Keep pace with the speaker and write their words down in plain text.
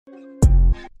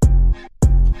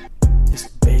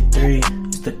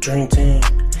dream team.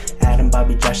 Adam,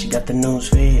 Bobby, Josh, you got the news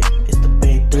feed. It's the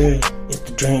big three. It's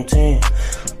the dream team.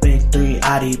 Big three,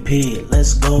 IDP.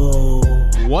 Let's go.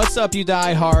 What's up, you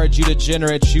diehards, you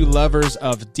degenerates, you lovers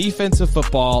of defensive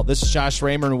football? This is Josh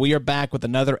Raymer, and we are back with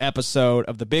another episode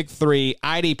of the Big Three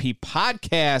IDP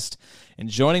podcast. And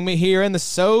joining me here in the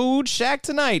Sode Shack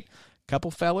tonight, a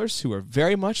couple fellers who are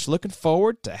very much looking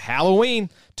forward to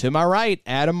Halloween. To my right,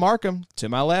 Adam Markham. To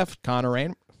my left, Connor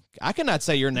Raymer. I cannot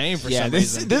say your name for some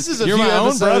reason. This is a You're few my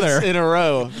own brother in a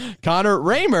row. Connor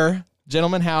Raymer.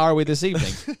 Gentlemen, how are we this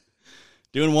evening?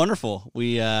 Doing wonderful.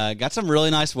 We got some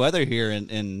really nice weather here in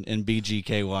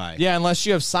BGKY. Yeah, unless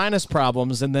you have sinus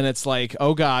problems, and then it's like,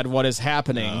 oh, God, what is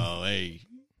happening? Oh, hey,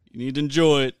 you need to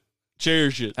enjoy it.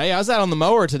 Cherish it. Hey, I was out on the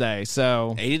mower today,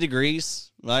 so 80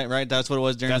 degrees, right? That's what it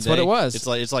was during the day. That's what it was.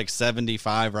 It's like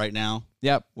 75 right now.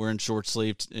 Yep. We're in short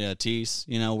sleeve tees.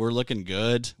 You know, we're looking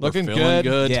good. Looking we're feeling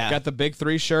good. Yeah. Got the Big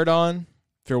Three shirt on.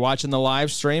 If you're watching the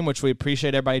live stream, which we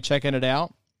appreciate everybody checking it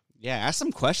out. Yeah, ask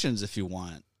some questions if you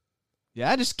want.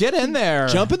 Yeah, just get in there.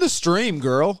 Jump in the stream,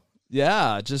 girl.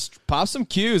 Yeah, just pop some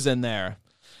cues in there.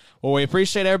 Well, we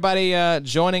appreciate everybody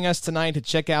joining us tonight to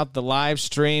check out the live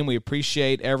stream. We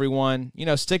appreciate everyone,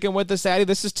 sticking with us, Addy.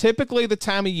 This is typically the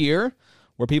time of year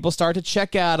where people start to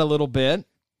check out a little bit.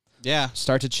 Yeah.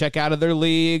 Start to check out of their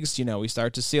leagues. We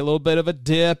start to see a little bit of a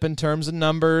dip in terms of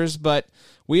numbers, but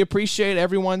we appreciate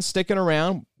everyone sticking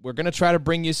around. We're going to try to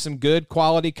bring you some good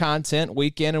quality content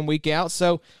week in and week out.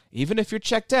 So even if you're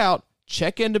checked out,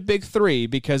 check into Big Three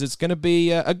because it's going to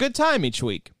be a good time each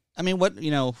week. I mean,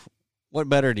 what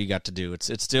better do you got to do?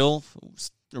 It's still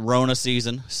Rona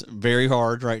season. It's very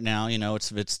hard right now.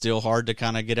 It's still hard to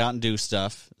kind of get out and do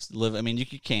stuff.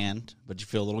 You can, but you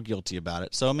feel a little guilty about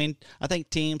it. So, I think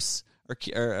teams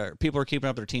or people are keeping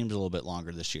up their teams a little bit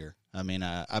longer this year.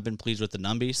 I've been pleased with the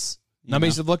numbies.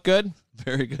 Numbies have looked good?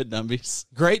 Very good numbies.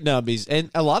 Great numbies. And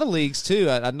a lot of leagues, too.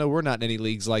 I know we're not in any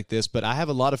leagues like this, but I have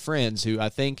a lot of friends who I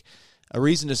think a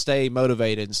reason to stay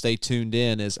motivated and stay tuned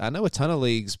in is I know a ton of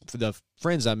leagues, for the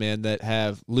friends I'm in, that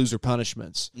have loser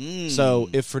punishments. So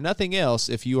if for nothing else,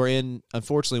 if you are in,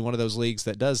 unfortunately, one of those leagues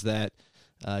that does that,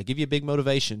 give you a big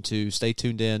motivation to stay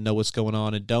tuned in, know what's going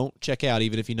on, and don't check out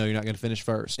even if you know you're not going to finish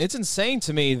first. It's insane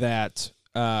to me that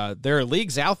there are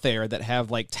leagues out there that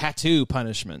have tattoo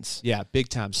punishments. Yeah, big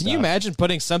time stuff. Can you imagine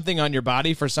putting something on your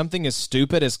body for something as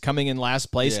stupid as coming in last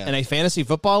place in a fantasy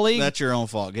football league? That's your own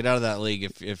fault. Get out of that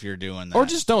league if you're doing that. Or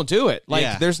just don't do it.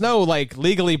 There's no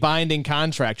legally binding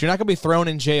contract. You're not going to be thrown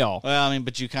in jail. Well,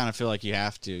 but you kind of feel like you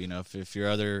have to.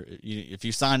 If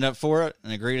you signed up for it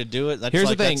and agree to do it, here's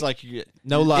the thing.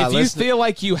 No lie. If you feel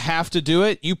like you have to do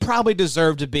it, you probably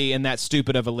deserve to be in that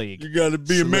stupid of a league. You got to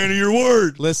be a man of your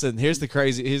word. Listen, here's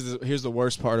the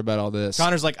worst part about all this.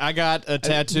 Connor's like, I got a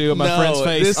tattoo of my friend's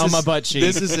face on my butt cheek.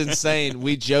 This is insane.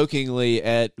 We jokingly,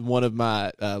 at one of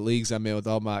my leagues I'm in with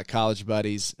all my college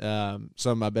buddies, some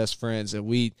of my best friends, and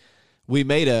we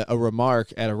made a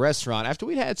remark at a restaurant after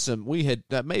we had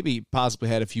maybe possibly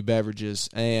had a few beverages,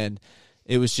 and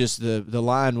it was just the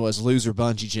line was loser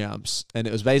bungee jumps, and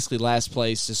it was basically last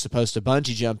place is supposed to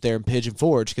bungee jump there in Pigeon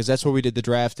Forge because that's where we did the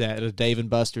draft at Dave &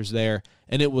 Buster's there,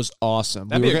 and it was awesome.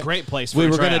 That'd be a great place for a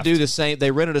draft. We were going to do the same.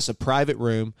 They rented us a private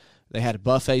room. They had a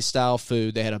buffet-style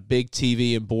food. They had a big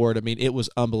TV and board. It was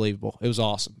unbelievable. It was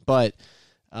awesome. But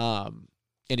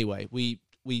anyway, we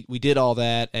did all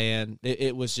that, and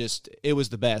it was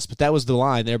the best. But that was the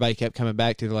line that everybody kept coming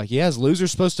back to. They're like, is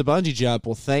losers supposed to bungee jump?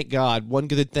 Well, thank God. One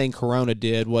good thing Corona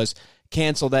did was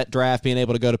cancel that draft being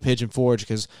able to go to Pigeon Forge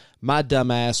because my dumb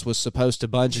ass was supposed to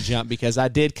bungee jump because I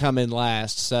did come in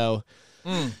last. So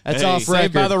that's off record.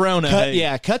 Saved by the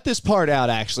Rona. Cut this part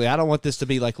out, actually. I don't want this to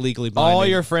be legally binding. All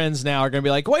your friends now are going to be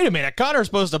like, wait a minute, Connor's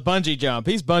supposed to bungee jump.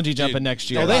 He's bungee jumping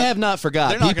next year. No, they have not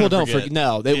forgot. People don't forget.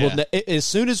 No, they will. As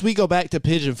soon as we go back to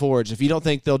Pigeon Forge, if you don't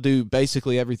think they'll do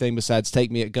basically everything besides take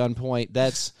me at gunpoint,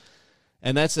 that's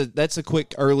a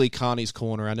quick early Connie's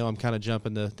Corner. I know I'm kind of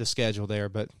jumping the schedule there,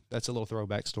 but that's a little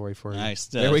throwback story for you. Nice.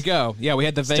 There we go. Yeah, we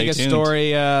had the Vegas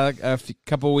story a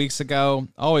couple weeks ago.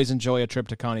 Always enjoy a trip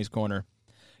to Connie's Corner.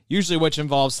 Usually which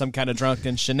involves some kind of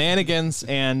drunken shenanigans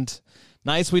and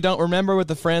nights we don't remember with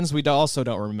the friends we also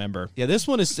don't remember. Yeah, this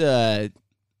one is to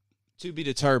be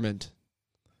determined.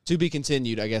 To be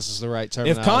continued, I guess is the right term.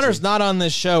 If Connor's not on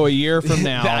this show a year from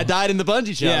now. I died in the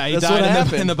bungee jump. Yeah, he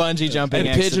died in the bungee jumping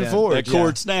and Pigeon Forge. That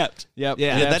cord snapped. Yep.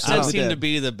 Yeah, that does seem to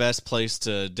be the best place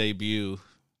to debut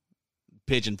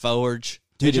Pigeon Forge.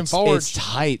 Dude, it's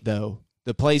tight, though.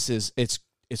 The place is,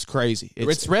 it's crazy.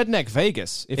 It's redneck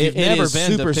Vegas. If you've never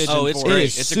been to Pigeon Forge. It's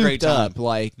great. It's a great time. Up,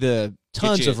 the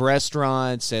tons of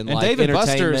restaurants and Dave & entertainment.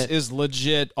 Buster's is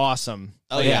legit awesome.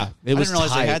 Oh, yeah. It was I didn't realize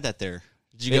tight. they had that there.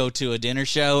 Did you go to a dinner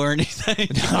show or anything?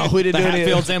 No, we didn't do any of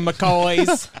Hatfields and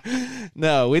McCoys.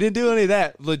 No, we didn't do any of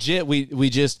that. Legit,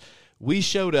 we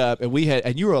showed up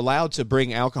and you were allowed to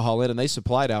bring alcohol in, and they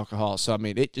supplied alcohol. So I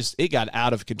mean, it got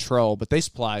out of control. But they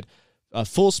supplied a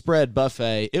full spread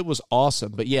buffet. It was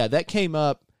awesome. But yeah, that came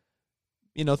up.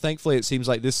 Thankfully, it seems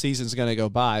like this season's going to go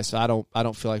by, so I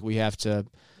don't feel like we have to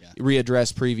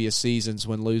readdress previous seasons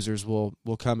when losers will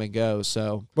come and go.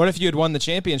 So What if you had won the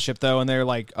championship, though, and they're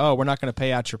like, oh, we're not going to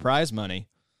pay out your prize money?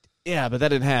 yeah, but that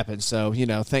didn't happen. So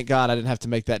thank God I didn't have to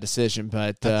make that decision.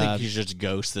 But I think you should just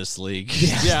ghost this league.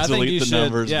 Yeah, I think delete you the should.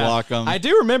 numbers, Yeah. block them. I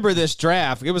do remember this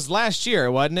draft. It was last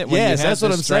year, wasn't it? When Yes, you had that's what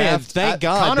this I'm saying. draft? Thank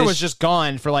God Connor this- was just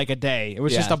gone for like a day. It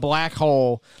was just Yeah. a black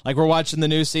hole. Like we're watching the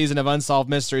new season of Unsolved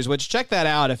Mysteries, which check that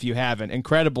out if you haven't.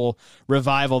 Incredible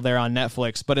revival there on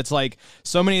Netflix. But it's like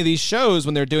so many of these shows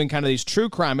when they're doing kind of these true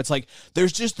crime, it's like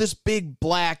there's just this big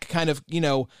black kind of,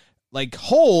 like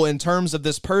hole in terms of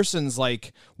this person's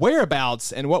like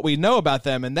whereabouts and what we know about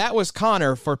them. And that was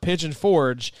Connor for Pigeon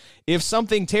Forge. If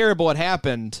something terrible had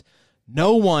happened,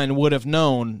 no one would have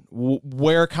known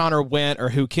where Connor went or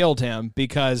who killed him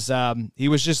because he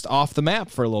was just off the map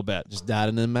for a little bit. just died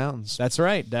in the mountains. That's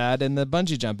right. Died in the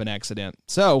bungee jumping accident.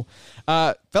 So,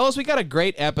 fellas, we got a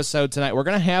great episode tonight. We're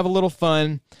going to have a little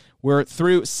fun. We're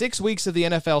through 6 weeks of the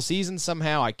NFL season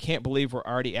somehow. I can't believe we're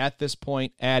already at this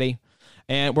point, Addie.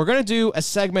 And we're going to do a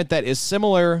segment that is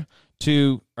similar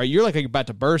to, or you're like about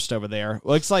to burst over there.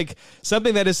 Looks like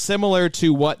something that is similar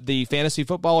to what the fantasy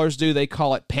footballers do. They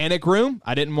call it Panic Room.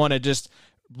 I didn't want to just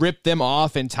rip them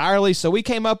off entirely, so we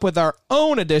came up with our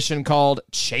own edition called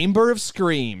Chamber of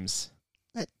Screams.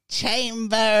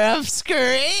 Chamber of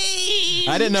Screams.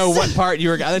 I didn't know what part you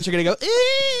were. I thought you were going to go,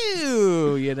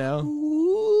 ew,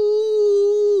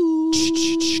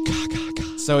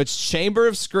 So it's Chamber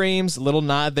of Screams, a little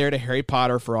nod there to Harry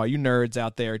Potter for all you nerds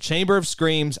out there. Chamber of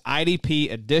Screams,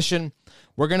 IDP edition.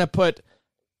 We're going to put,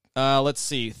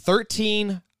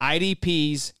 13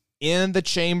 IDPs in the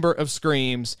Chamber of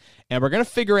Screams, and we're going to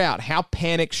figure out how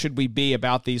panicked should we be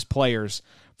about these players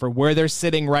for where they're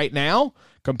sitting right now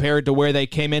compared to where they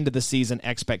came into the season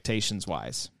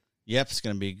expectations-wise. Yep, it's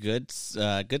going to be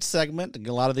a good segment.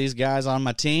 A lot of these guys on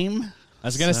my team. I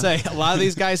was going to say, a lot of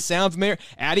these guys sound familiar.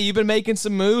 Addie, you've been making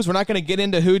some moves. We're not going to get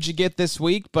into who'd you get this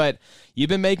week, but you've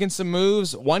been making some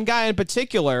moves. One guy in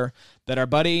particular that our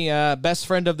buddy, best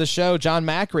friend of the show, John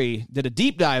Macri, did a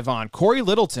deep dive on, Corey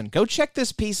Littleton. Go check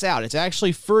this piece out. It's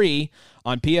actually free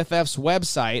on PFF's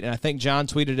website, and I think John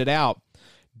tweeted it out.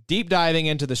 Deep diving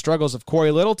into the struggles of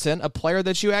Corey Littleton, a player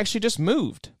that you actually just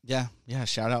moved. Yeah.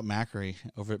 Shout out Macri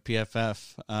over at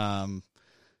PFF.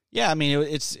 Yeah, I mean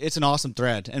it's an awesome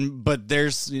thread, but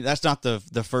that's not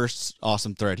the first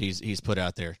awesome thread he's put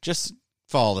out there. Just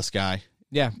follow this guy.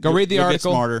 Yeah, go read the You'll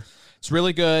article. Get smarter. It's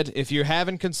really good. If you're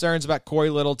having concerns about Corey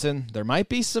Littleton, there might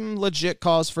be some legit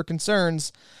cause for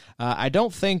concerns. I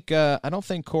don't think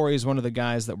Corey is one of the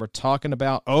guys that we're talking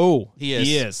about. Oh, he is.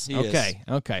 He is. He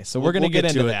okay. is. So we're going to get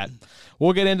into that.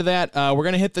 We'll get into that. We're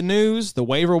going to hit the news, the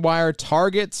waiver wire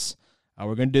targets.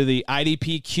 We're going to do the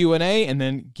IDP Q&A and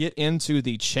then get into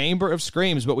the Chamber of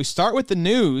Screams. But we start with the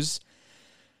news.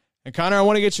 And Connor, I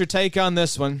want to get your take on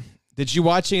this one. Did you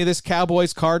watch any of this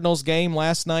Cowboys-Cardinals game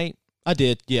last night? I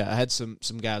did. Yeah, I had some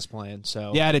guys playing.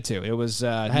 So Yeah, I did too. It was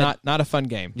not a fun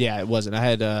game. yeah, it wasn't. I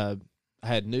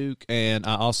had Nuke, and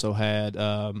I also had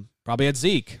Probably had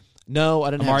Zeke. no, I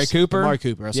didn't Amari have Cooper? Amari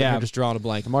Cooper. I was Yeah. here just drawing a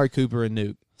blank. Amari Cooper and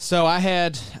Nuke. So I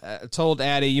had told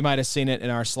Addie, you might have seen it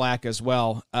in our Slack as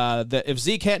well, that if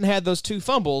Zeke hadn't had those 2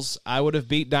 fumbles, I would have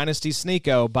beat Dynasty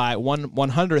Sneeko by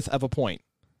 1/100th of a point.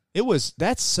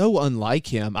 That's so unlike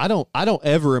him. I don't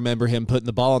ever remember him putting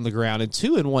the ball on the ground. And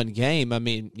 2 in one game. I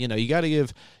mean, you got to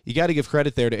give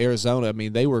credit there to Arizona. I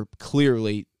mean, they were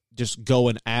clearly just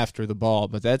going after the ball,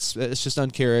 but it's just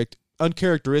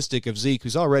uncharacteristic of Zeke,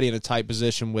 who's already in a tight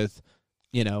position with,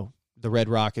 the Red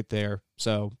Rocket there.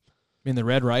 So. I mean, the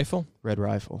Red Rifle? Red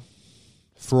Rifle.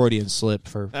 Freudian slip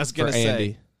for I was gonna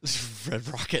Andy. Red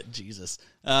Rocket, Jesus.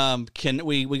 Can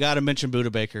we got to mention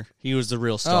Buda Baker? He was the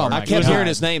real star. Oh, my I kept God. hearing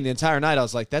his name the entire night. I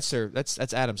was like, that's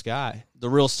Adam's guy. The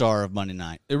real star of Monday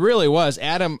night. It really was.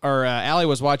 Adam or Allie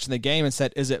was watching the game and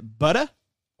said, "Is it Buddha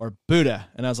or Buddha?"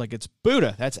 And I was like, "It's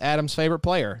Buddha. That's Adam's favorite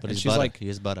player." But and he's she's Buddha. like, He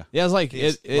is Buddha. "Yeah." I was like,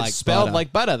 He's "It's like spelled Buddha.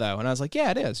 like Buddha, though." And I was like,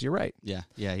 "Yeah, it is. You're right." Yeah.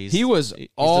 He was he's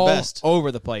all the best.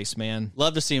 over the place, man.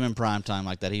 Love to see him in prime time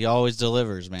like that. He always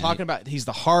delivers, man. Talking about he's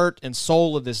the heart and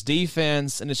soul of this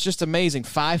defense, and it's just amazing.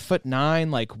 5'9",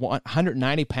 like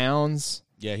 190 pounds,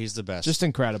 Yeah, he's the best. just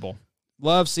incredible.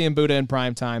 Love seeing Buddha in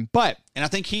prime time, but And I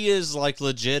think he is like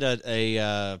legit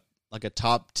a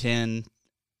top 10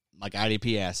 like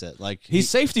IDP asset. Like he's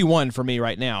safety one for me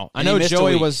right now. I And he know missed a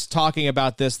Joey week. was talking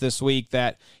about this week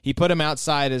that he put him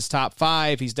outside his top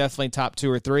 5. He's definitely top 2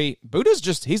 or 3.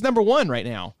 He's number 1 right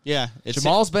now. yeah,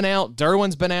 Jamal's been out.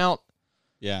 Derwin's been out.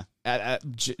 yeah.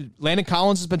 Landon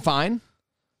Collins has been fine.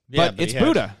 Yeah, But it's he had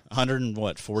Buddha.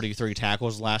 143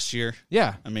 tackles last year.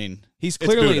 Yeah. I mean, He's it's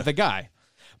clearly Buddha. the guy.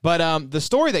 But the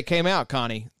story that came out,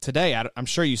 Connie, today, I'm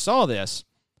sure you saw this,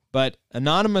 but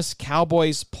anonymous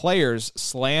Cowboys players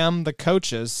slam the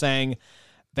coaches saying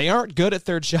they aren't good at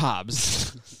their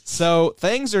jobs. So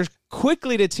things are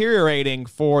quickly deteriorating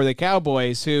for the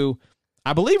Cowboys, who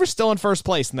I believe are still in first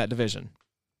place in that division.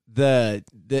 The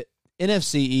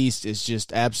NFC East is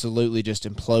just absolutely just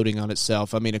imploding on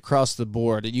itself. I mean, across the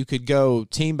board, you could go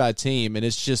team by team, and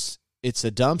it's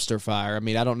a dumpster fire. I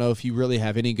mean, I don't know if you really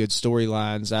have any good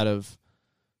storylines out of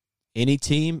any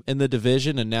team in the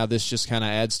division, and now this just kind of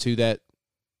adds to that.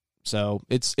 So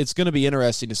it's going to be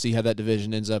interesting to see how that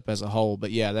division ends up as a whole.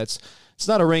 But yeah, it's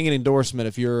not a ringing endorsement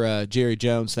if you're Jerry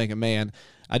Jones thinking, man,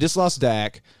 I just lost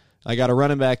Dak. I got a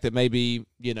running back that may be,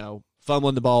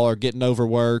 fumbling the ball or getting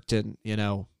overworked and,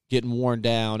 getting worn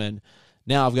down, and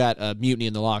now I've got a mutiny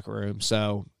in the locker room.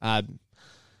 So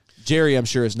Jerry, I'm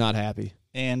sure, is not happy.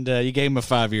 And you gave him a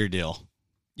 5-year deal.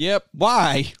 Yep.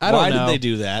 Why? I don't Why know. did they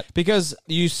do that? Because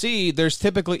you see there's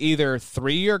typically either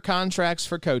 3-year contracts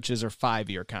for coaches or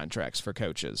 5-year contracts for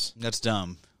coaches. That's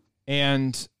dumb.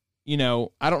 And,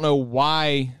 I don't know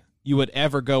why you would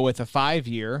ever go with a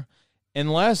 5-year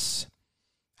unless,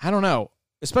 I don't know,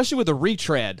 especially with a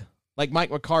retread like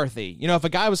Mike McCarthy. If a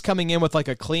guy was coming in with like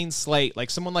a clean slate, like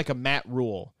someone like a Matt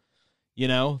Rule,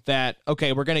 that,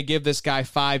 okay, we're going to give this guy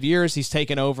 5 years. He's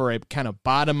taken over a kind of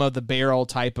bottom of the barrel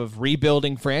type of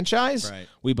rebuilding franchise. Right.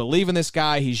 We believe in this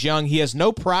guy. He's young. He has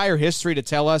no prior history to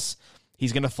tell us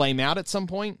he's going to flame out at some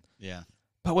point. Yeah.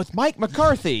 But with Mike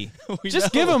McCarthy,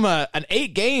 just give him an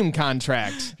 8-game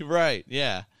contract. Right,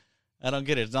 yeah. I don't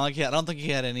get it. It's not like I don't think he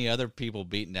had any other people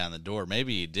beating down the door.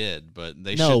 Maybe he did, but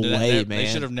they No should way, they man.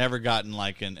 should have never gotten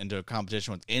into a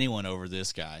competition with anyone over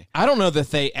this guy. I don't know that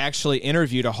they actually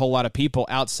interviewed a whole lot of people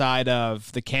outside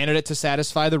of the candidate to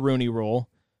satisfy the Rooney Rule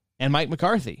and Mike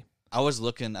McCarthy. I was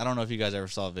looking. I don't know if you guys ever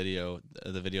saw the video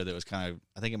that was kind of.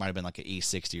 I think it might have been like an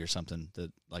E60 or something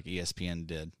that like ESPN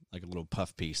did, like a little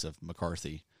puff piece of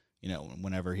McCarthy.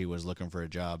 Whenever he was looking for a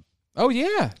job. Oh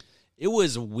yeah. It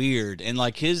was weird, and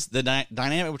like the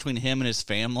dynamic between him and his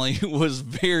family was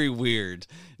very weird.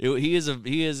 He is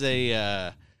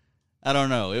a I don't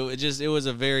know. It was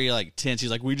a very like tense.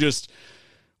 He's like, we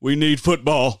need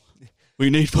football. We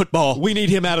need football. We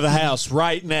need him out of the house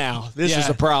right now. This is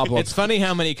a problem. It's funny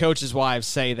how many coaches' wives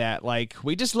say that. Like,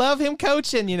 we just love him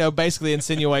coaching, basically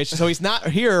insinuation. So he's not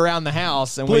here around the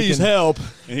house. And Please help.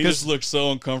 And he just looks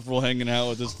so uncomfortable hanging out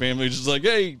with his family. Just like,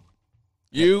 hey,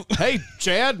 you. Hey,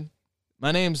 Chad,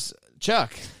 my name's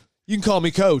Chuck. You can call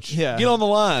me Coach. Yeah. Get on the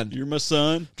line. You're my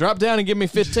son. Drop down and give me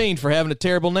 15 for having a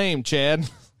terrible name, Chad.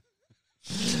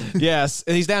 Yes.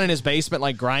 And he's down in his basement,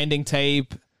 like, grinding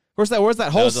tape. Where's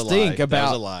that whole stink about? That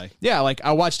was a lie. Yeah, like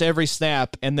I watched every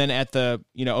snap, and then at the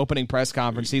opening press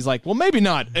conference, he's like, "Well, maybe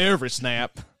not every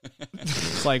snap."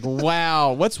 It's like,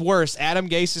 wow, what's worse, Adam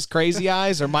Gase's crazy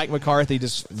eyes or Mike McCarthy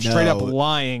just straight up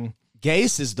lying?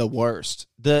 Gase is the worst.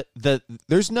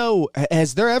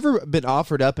 Has there ever been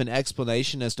offered up an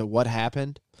explanation as to what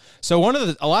happened? So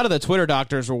a lot of the Twitter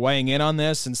doctors were weighing in on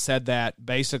this and said that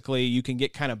basically you can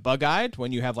get kind of bug-eyed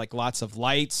when you have like lots of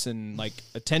lights and like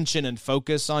attention and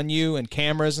focus on you and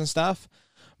cameras and stuff.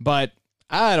 But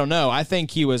I don't know. I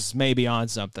think he was maybe on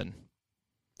something.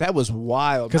 That was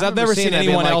wild. Because I've never seen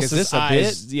anyone else's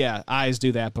eyes. Bit? Yeah, eyes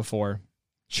do that before.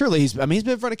 Surely he's been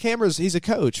in front of cameras. He's a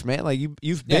coach, man. Like you've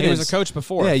been. Yeah, he was a coach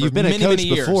before. Yeah, you've been many, a coach many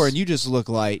before, years. and you just look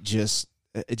like just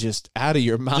out of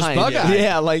your mind. bug-eyed.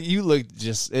 Yeah, like you look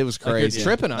it was Like crazy. you're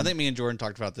tripping on. I think me and Jordan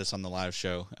talked about this on the live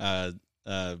show.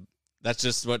 That's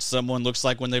just what someone looks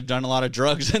like when they've done a lot of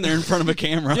drugs and they're in front of a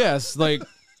camera. Yes, like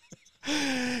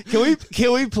Can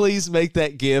we please make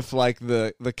that GIF like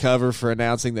the cover for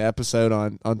announcing the episode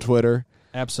on Twitter?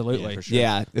 absolutely. Yeah, for sure.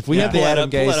 Yeah, if we Yeah. had the Pull it Adam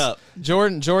up. Pull it Gase,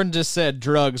 up. Jordan just said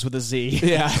drugs with a Z.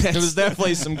 yeah, It was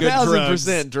definitely some good drugs.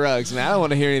 1,000% drugs. Man, I don't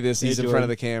want to hear any of this. He's in front Jordan. of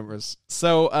the cameras.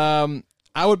 So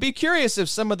I would be curious if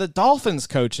some of the Dolphins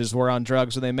coaches were on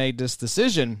drugs when they made this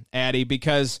decision, Addy,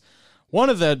 because one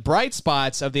of the bright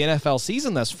spots of the NFL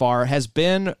season thus far has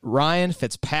been Ryan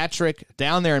Fitzpatrick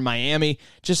down there in Miami,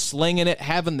 just slinging it,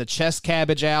 having the chest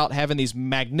cabbage out, having these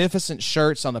magnificent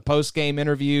shirts on the post-game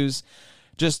interviews,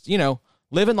 just,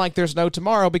 living like there's no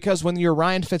tomorrow, because when you're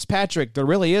Ryan Fitzpatrick, there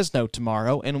really is no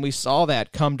tomorrow, and we saw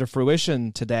that come to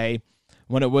fruition today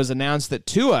when it was announced that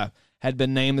Tua had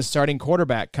been named the starting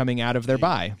quarterback coming out of their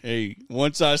bye. Hey,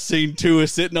 once I seen Tua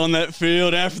sitting on that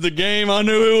field after the game, I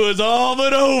knew it was all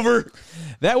but over.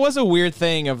 That was a weird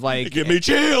thing of like, Give me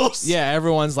chills. yeah,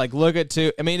 everyone's like, look at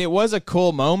Tua. I mean, it was a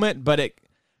cool moment, but it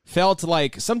felt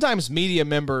like sometimes media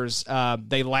members,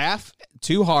 they laugh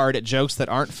too hard at jokes that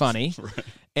aren't funny, right.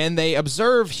 And they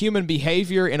observe human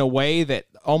behavior in a way that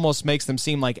almost makes them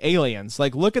seem like aliens.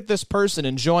 Like, look at this person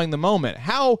enjoying the moment.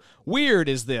 How weird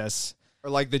is this? Or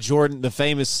like the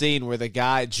famous scene where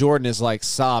Jordan is like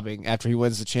sobbing after he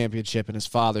wins the championship and his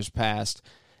father's passed,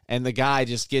 and the guy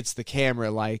just gets the camera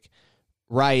like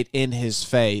right in his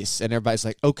face, and everybody's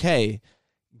like, okay,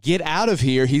 get out of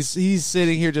here. He's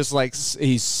sitting here just like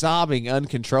he's sobbing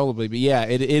uncontrollably. But yeah,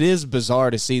 it is bizarre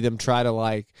to see them try to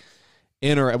like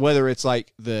enter, whether it's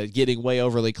like the getting way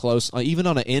overly close, even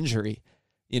on an injury.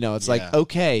 It's like,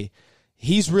 okay,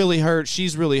 he's really hurt,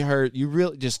 she's really hurt. You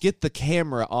really just get the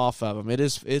camera off of him.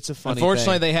 It's a funny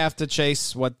Unfortunately, thing. they have to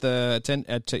chase what the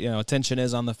attention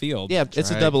is on the field. Yeah,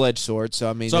 it's a double-edged sword. So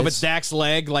I mean, if it's Dak's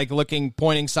leg, like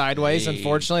pointing sideways,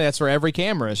 unfortunately, that's where every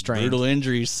camera is trained. Brutal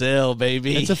injuries sell,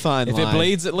 baby. It's a fine If line. it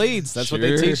bleeds, it leads. That's what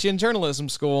they teach you in journalism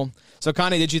school. So,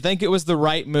 Connie, did you think it was the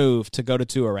right move to go to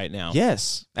Tua right now?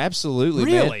 Yes, absolutely.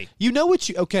 Really? Man. So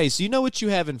you know what you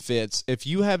have in Fitz. If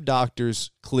you have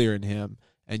doctors clearing him,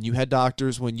 and you had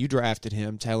doctors when you drafted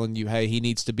him telling you, hey, he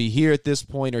needs to be here at this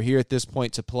point or here at this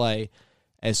point to play.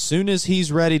 As soon as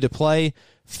he's ready to play,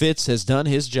 Fitz has done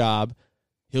his job.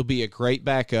 He'll be a great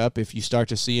backup if you start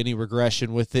to see any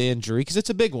regression with the injury, because it's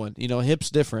a big one.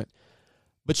 Hip's different.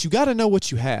 But you got to know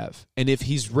what you have. And if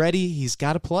he's ready, he's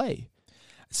got to play.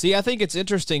 See, I think it's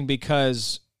interesting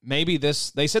because maybe they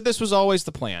said this was always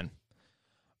the plan.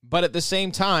 But at the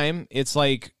same time, it's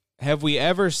like, have we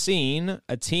ever seen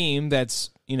a team that's,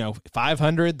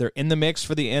 500, they're in the mix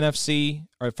for the NFC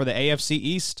or for the AFC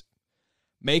East,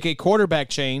 make a quarterback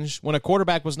change when a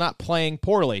quarterback was not playing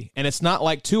poorly? And it's not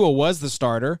like Tua was the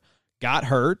starter, got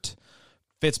hurt,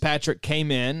 Fitzpatrick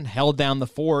came in, held down the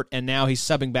fort, and now he's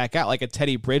subbing back out like a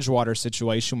Teddy Bridgewater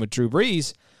situation with Drew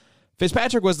Brees.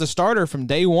 Fitzpatrick was the starter from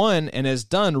day one and has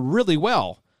done really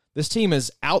well. This team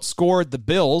has outscored the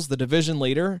Bills, the division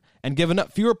leader, and given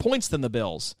up fewer points than the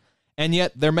Bills. And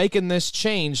yet they're making this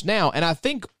change now. And I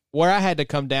think where I had to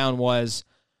come down was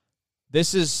they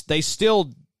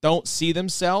still don't see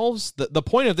themselves. The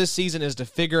point of this season is to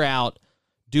figure out,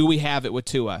 do we have it with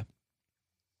Tua?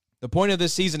 The point of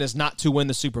this season is not to win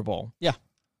the Super Bowl. Yeah.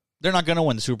 They're not going to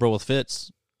win the Super Bowl with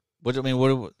Fitz. What they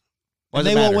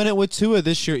won't win it with Tua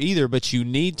this year either, but you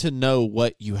need to know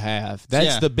what you have.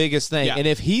 That's the biggest thing. Yeah. And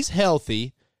if he's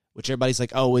healthy, which everybody's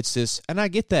like, oh, it's this, and I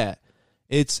get that.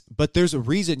 But there's a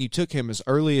reason you took him as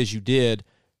early as you did.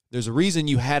 There's a reason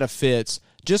you had a Fitz,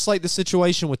 just like the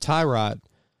situation with Tyrod.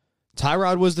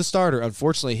 Tyrod was the starter.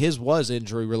 Unfortunately, his was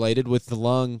injury-related with the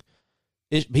lung.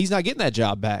 He's not getting that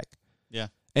job back. Yeah.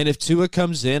 And if Tua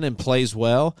comes in and plays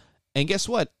well, and guess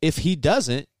what? If he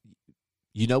doesn't,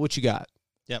 you know what you got.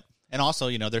 Yep. And also,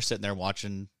 they're sitting there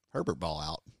watching Herbert ball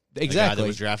out. Exactly. The guy that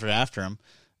was drafted after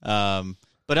him.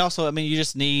 But also, I mean, you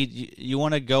just you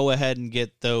want to go ahead and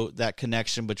get that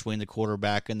connection between the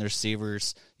quarterback and the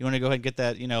receivers. You want to go ahead and get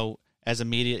that, as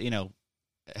immediate,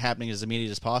 happening as immediate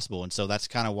as possible. And so that's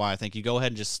kind of why I think you go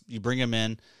ahead and you bring him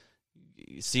in,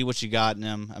 see what you got in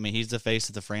him. I mean, he's the face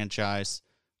of the franchise.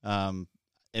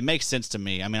 It makes sense to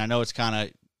me. I mean, I know it's kind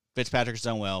of Fitzpatrick's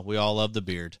done well. We all love the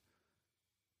beard.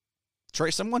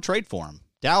 Someone trade for him.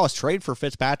 Dallas, trade for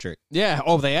Fitzpatrick. Yeah.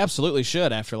 Oh, they absolutely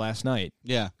should after last night.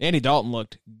 Yeah. Andy Dalton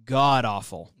looked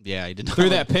god-awful. Yeah, he did not. Threw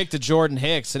that pick to Jordan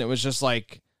Hicks, and it was just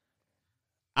like,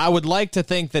 I would like to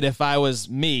think that if I was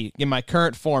me in my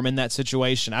current form in that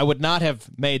situation, I would not have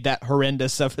made that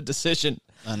horrendous of a decision.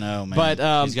 I know, man.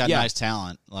 But he's got nice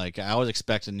talent. Like, I was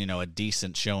expecting, a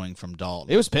decent showing from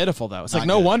Dalton. It was pitiful, though. It's Not like,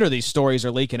 no good. wonder these stories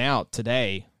are leaking out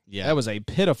today. Yeah. That was a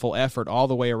pitiful effort all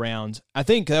the way around. I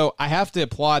think, though, I have to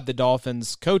applaud the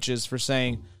Dolphins coaches for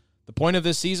saying the point of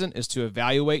this season is to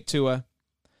evaluate Tua.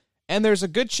 And there's a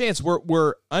good chance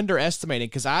we're underestimating,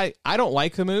 because I don't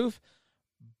like the move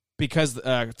because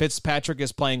Fitzpatrick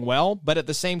is playing well. But at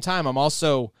the same time,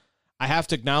 I have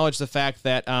to acknowledge the fact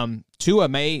that Tua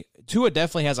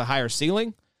definitely has a higher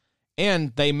ceiling,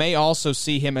 and they may also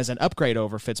see him as an upgrade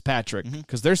over Fitzpatrick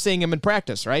because they're seeing him in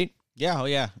practice, right? Yeah, oh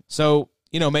yeah. So,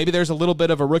 maybe there's a little bit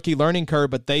of a rookie learning curve,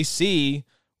 but they see,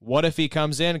 what if he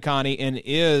comes in, Connie, and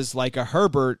is like a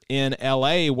Herbert in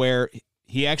L.A., where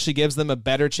he actually gives them a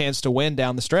better chance to win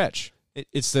down the stretch.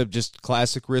 It's the just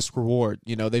classic risk reward.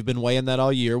 They've been weighing that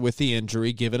all year with the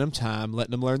injury, giving him time,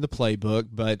 letting him learn the playbook.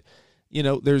 But,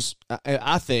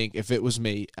 I think if it was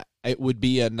me, it would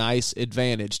be a nice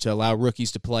advantage to allow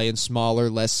rookies to play in smaller,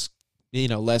 less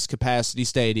capacity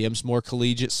stadiums, more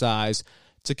collegiate size,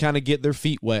 to kind of get their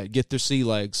feet wet, get their sea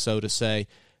legs, so to say.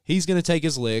 He's going to take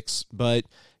his licks, but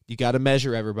you got to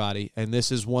measure everybody, and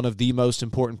this is one of the most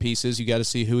important pieces. You got to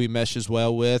see who he meshes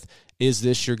well with. Is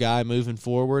this your guy moving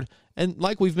forward? And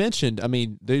like we've mentioned, I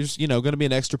mean, there's going to be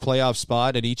an extra playoff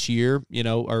spot at each year,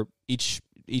 or each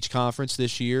conference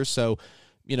this year. So,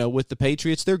 with the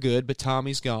Patriots, they're good, but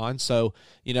Tommy's gone. So,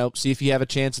 see if you have a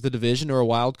chance at the division or a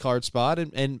wild card spot,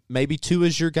 and maybe 2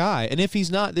 is your guy. And if he's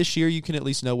not this year, you can at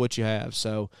least know what you have.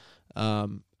 So,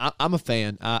 I'm a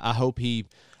fan. I hope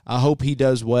he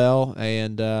does well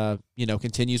and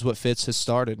continues what Fitz has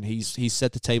started. And he's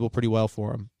set the table pretty well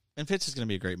for him. And Fitz is going to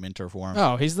be a great mentor for him.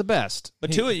 Oh, he's the best.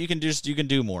 But to it, you can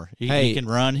do more. He can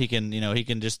run. He can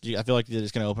just. I feel like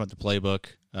it's going to open up the playbook.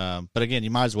 But again, you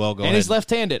might as well go. And he's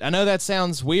left-handed. I know that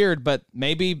sounds weird, but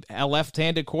maybe a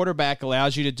left-handed quarterback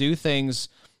allows you to do things,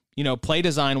 play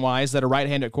design-wise that a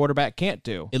right-handed quarterback can't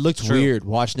do. It looked weird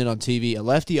watching it on TV. A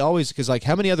lefty always, because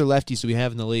how many other lefties do we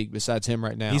have in the league besides him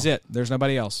right now? He's it. There's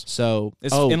nobody else. So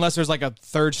unless there's like a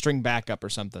third-string backup or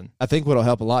something. I think what'll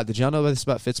help a lot. Did y'all know this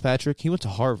about Fitzpatrick? He went to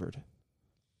Harvard.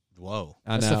 Whoa,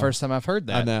 that's the first time I've heard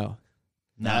that. I know.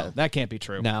 No, that can't be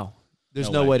true. No. There's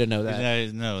no way to know that.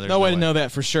 There's no way to know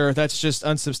that for sure. That's just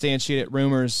unsubstantiated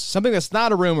rumors. Something that's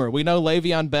not a rumor. We know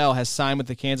Le'Veon Bell has signed with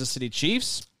the Kansas City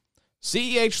Chiefs.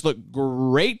 CEH looked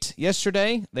great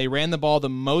yesterday. They ran the ball the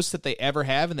most that they ever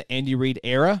have in the Andy Reid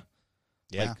era.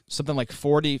 Yeah. Something like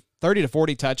 30 to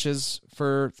 40 touches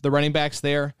for the running backs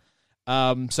there.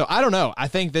 So I don't know. I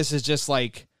think this is just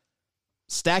like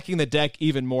stacking the deck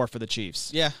even more for the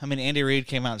Chiefs. Yeah, I mean, Andy Reid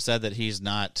came out and said that he's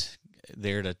not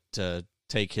there to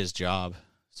take his job.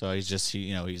 So he's just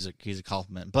he's a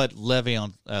compliment. But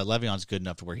Le'Veon's good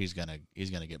enough to where he's gonna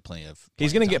get plenty of.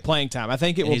 He's gonna get playing time. I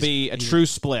think it will be a true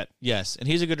split. Yes, and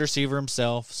he's a good receiver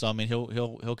himself. So I mean,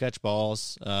 he'll catch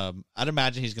balls. I'd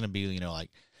imagine he's gonna be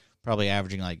probably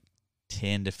averaging like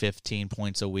 10 to 15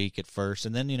 points a week at first,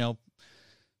 and then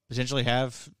potentially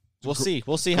have. We'll see.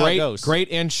 We'll see how it goes. Great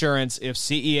insurance if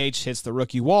CEH hits the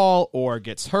rookie wall or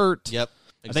gets hurt. Yep.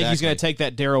 Exactly. I think he's going to take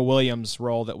that Darrell Williams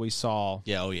role that we saw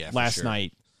last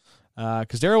night.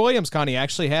 Because Darrell Williams, Connie,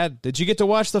 actually did you get to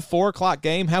watch the 4:00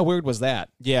 game? How weird was that?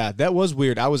 Yeah, that was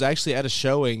weird. I was actually at a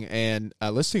showing and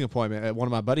a listing appointment at one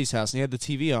of my buddies' house, and he had the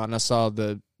TV on, and I saw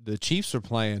the Chiefs were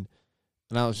playing,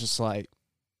 and I was just like,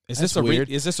 Is this a weird?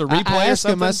 Is this a replay I or asked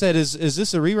something? him, I said, is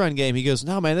this a rerun game? He goes,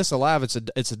 no, man, this is live.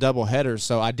 It's a double header.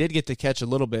 So I did get to catch a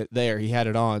little bit there. He had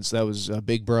it on, so that was a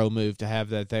big bro move to have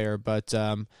that there. But,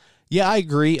 yeah, I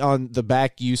agree on the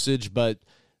back usage, but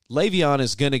Le'Veon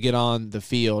is going to get on the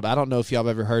field. I don't know if y'all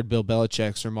have ever heard Bill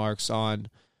Belichick's remarks on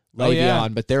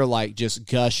Le'Veon, but they're like just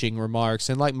gushing remarks.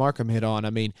 And like Markham hit on, I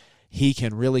mean, he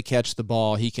can really catch the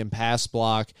ball. He can pass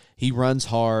block. He runs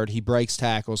hard. He breaks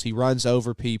tackles. He runs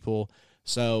over people.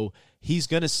 So he's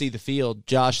going to see the field.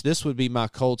 Josh, this would be my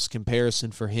Colts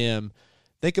comparison for him.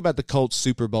 Think about the Colts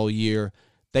Super Bowl year.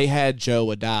 They had Joe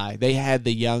Adai. They had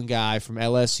the young guy from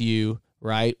LSU,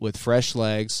 right, with fresh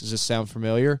legs. Does this sound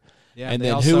familiar? Yeah, and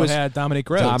then who had Dominique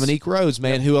Rhodes. Dominique Rhodes,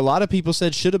 man, who a lot of people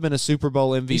said should have been a Super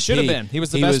Bowl MVP. He should have been. He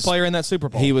was the best player in that Super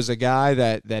Bowl. He was a guy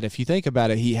that if you think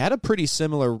about it, he had a pretty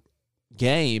similar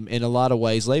game in a lot of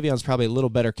ways. Le'Veon's probably a little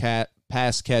better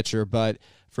pass catcher, but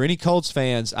for any Colts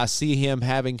fans, I see him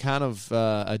having kind of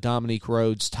a Dominique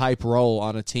Rhodes type role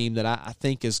on a team that I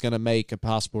think is going to make a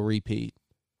possible repeat.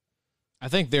 I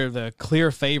think they're the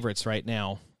clear favorites right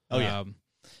now. Oh, yeah.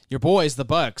 Your boys, the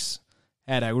Bucks,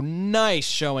 had a nice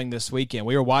showing this weekend.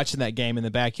 We were watching that game in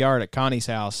the backyard at Connie's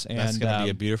house. And that's going to be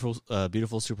a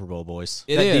beautiful Super Bowl, boys.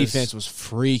 That defense was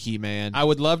freaky, man. I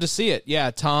would love to see it.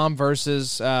 Yeah, Tom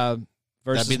versus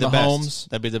Mahomes.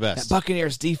 That'd be the best. That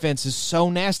Buccaneers defense is so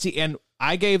nasty, and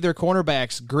I gave their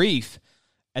cornerbacks grief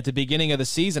at the beginning of the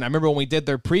season. I remember when we did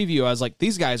their preview, I was like,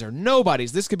 these guys are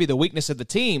nobodies. This could be the weakness of the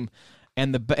team.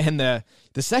 And the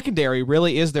secondary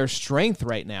really is their strength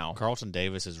right now. Carlton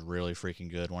Davis is really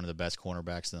freaking good. One of the best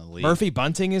cornerbacks in the league. Murphy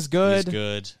Bunting is good. He's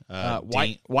good.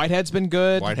 Whitehead's been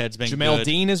good. Jamel good.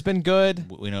 Dean has been good.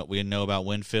 We know about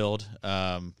Winfield.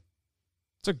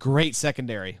 It's a great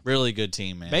secondary. Really good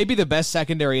team, man. Maybe the best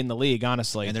secondary in the league,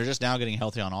 honestly. And they're just now getting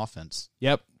healthy on offense.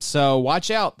 Yep. So watch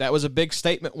out. That was a big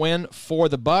statement win for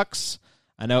the Bucks.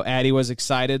 I know Addy was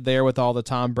excited there with all the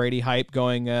Tom Brady hype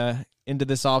going into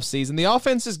this offseason. The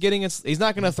offense is getting he's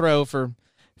not going to throw for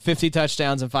 50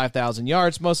 touchdowns and 5,000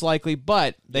 yards, most likely,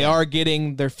 but they are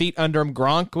getting their feet under him.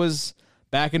 Gronk was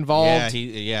back involved.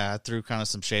 I threw kind of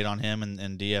some shade on him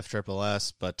and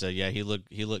DF but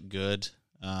he looked good.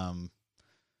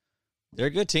 They're a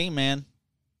good team, man.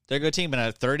 They're a good team, and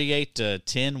a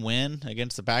 38-10 win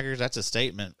against the Packers, that's a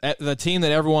statement. The team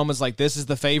that everyone was like, this is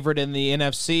the favorite in the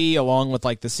NFC, along with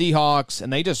like the Seahawks,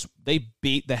 and they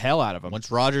beat the hell out of them. Once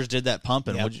Rodgers did that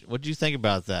pumping, what'd you think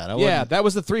about that? That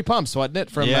was the 3 pumps, wasn't it,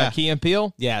 from Key and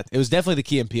Peele? Yeah, it was definitely the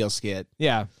Key and Peele skit.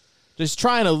 Yeah. Just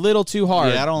trying a little too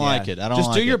hard. Yeah, I don't like it.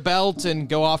 Just do your belt and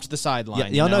go off to the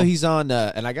sideline. Y'all know he's on,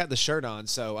 and I got the shirt on,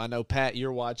 so I know, Pat,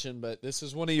 you're watching, but this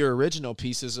is one of your original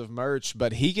pieces of merch.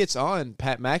 But he gets on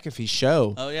Pat McAfee's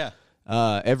show. Oh, yeah.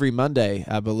 Every Monday,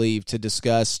 I believe, to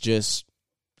discuss just,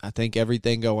 I think,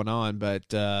 everything going on. But,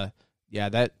 that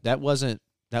wasn't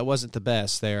the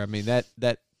best there. I mean,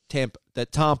 that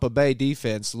Tampa Bay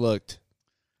defense looked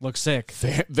sick.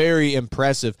 Very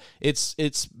impressive. It's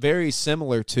very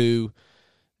similar to,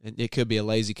 and it could be a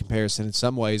lazy comparison in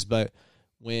some ways, but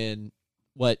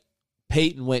what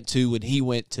Peyton went to when he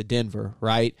went to Denver,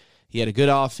 right? He had a good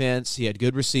offense, he had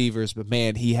good receivers, but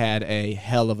man, he had a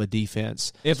hell of a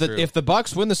defense. If the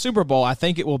Bucs win the Super Bowl, I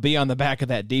think it will be on the back of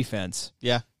that defense.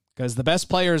 Yeah. Because the best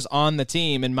players on the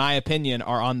team, in my opinion,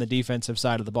 are on the defensive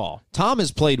side of the ball. Tom has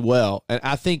played well, and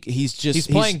I think he's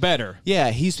playing better.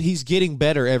 Yeah, he's getting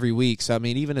better every week. So I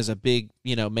mean, even as a big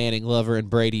Manning lover and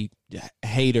Brady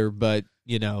hater, but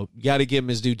you got to give him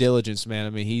his due diligence, man. I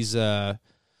mean, he's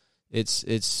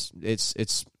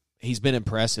he's been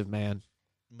impressive, man.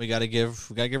 We got to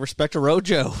give respect to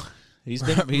Rojo. He's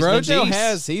looked good.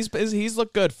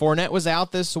 Fournette was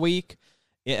out this week.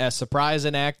 A surprise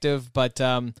inactive, but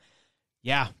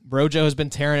Rojo has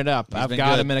been tearing it up. I've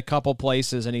got him in a couple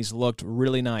places, and he's looked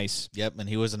really nice. Yep, and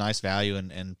he was a nice value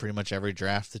in pretty much every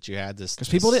draft that you had. Because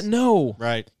people didn't know.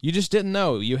 Right. You just didn't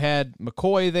know. You had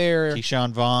McCoy there.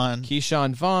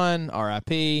 Keyshawn Vaughn,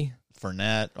 R.I.P.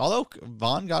 Fournette. Although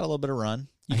Vaughn got a little bit of run.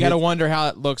 You got to wonder how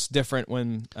it looks different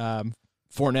when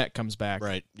Fournette comes back.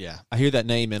 Right, yeah. I hear that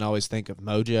name and always think of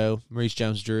Mojo, Maurice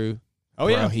Jones-Drew. Oh,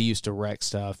 yeah. He used to wreck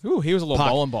stuff. Ooh, he was a little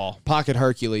bowling ball. Pocket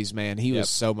Hercules, man. He was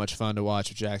so much fun to watch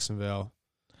with Jacksonville.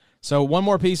 So one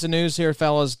more piece of news here,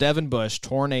 fellas. Devin Bush,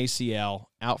 torn ACL,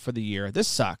 out for the year. This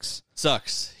sucks.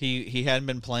 He hadn't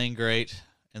been playing great,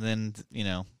 and then,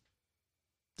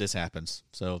 this happens.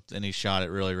 So any shot at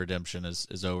really redemption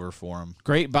is over for him.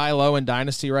 Great buy low in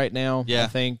Dynasty right now. Yeah. I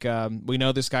think we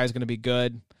know this guy's going to be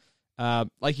good.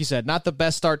 Like you said, not the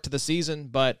best start to the season,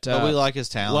 but we like his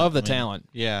talent. Love the talent.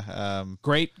 Yeah.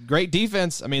 Great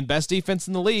defense. I mean, best defense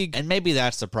in the league. And maybe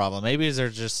that's the problem. Maybe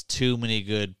there's just too many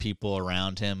good people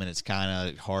around him, and it's kind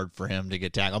of hard for him to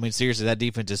get tackled. I mean, seriously, that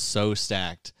defense is so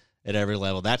stacked at every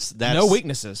level. That's no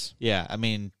weaknesses. Yeah, I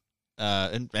mean,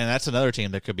 and that's another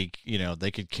team that could be, they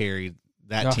could carry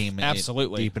that team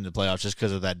absolutely deep into the playoffs just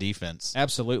because of that defense.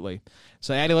 Absolutely.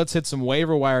 So, Addy, let's hit some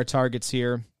waiver wire targets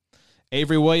here.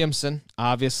 Avery Williamson,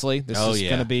 obviously. This is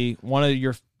going to be one of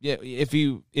your if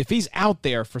he's out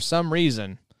there for some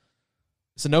reason,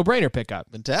 it's a no-brainer pickup.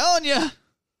 Been telling you.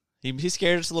 He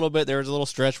scared us a little bit. There was a little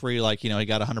stretch where he he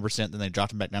got 100%, then they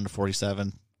dropped him back down to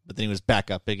 47, but then he was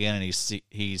back up again, and he's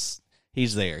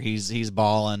there. He's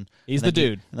balling. He's the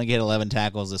dude. And they get 11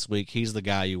 tackles this week. He's the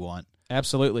guy you want.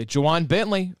 Absolutely. Juwan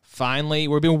Bentley, finally.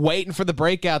 We've been waiting for the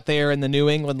breakout there in the New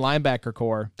England linebacker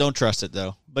core. Don't trust it,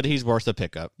 though, but he's worth a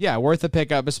pickup. Yeah, worth a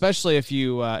pickup, especially if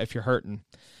you're hurting.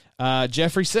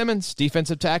 Jeffrey Simmons,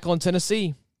 defensive tackle in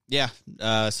Tennessee. Yeah,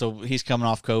 so he's coming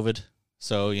off COVID,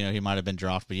 so he might have been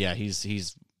dropped, but yeah,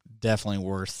 he's definitely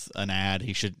worth an ad.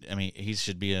 He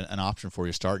should be an option for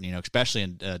you starting, especially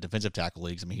in defensive tackle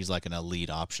leagues. I mean, he's like an elite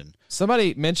option.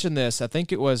 Somebody mentioned this. I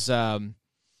think it was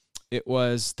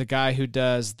the guy who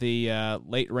does the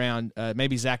late round,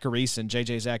 maybe Zachariason,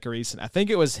 JJ Zachariason. I think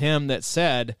it was him that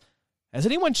said, has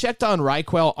anyone checked on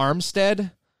Raquel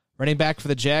Armstead, running back for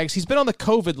the Jags? He's been on the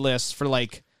COVID list for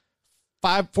like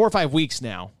 4 or 5 weeks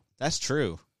now. That's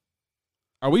true.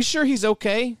 Are we sure he's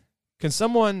okay?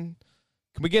 Can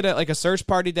we get a search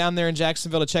party down there in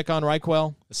Jacksonville to check on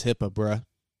Raquel? It's HIPAA, bruh.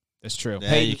 It's true.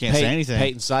 Yeah, you can't say anything.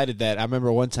 Peyton cited that. I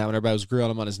remember one time when everybody was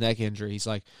grilling him on his neck injury. He's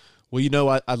like,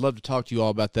 well, I'd love to talk to you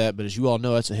all about that, but as you all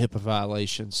know, that's a HIPAA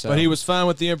violation. So. But he was fine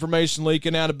with the information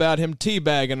leaking out about him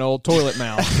teabagging old toilet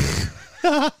mouth.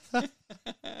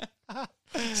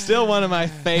 Still one of my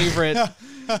favorite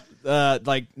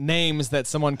names that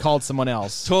someone called someone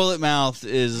else. Toilet mouth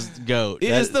is GOAT.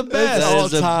 It is the best. That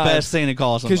is the best thing to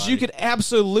call somebody. Because you could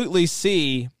absolutely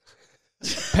see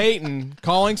Peyton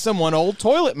calling someone old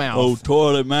toilet mouth. Oh,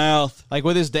 toilet mouth. Like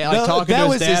with his dad, talking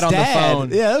to his dad on the phone.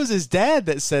 Yeah, that was his dad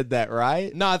that said that,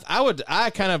 right? No, I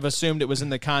kind of assumed it was in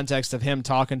the context of him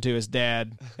talking to his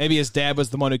dad. Maybe his dad was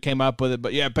the one who came up with it,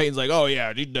 but yeah, Peyton's like, oh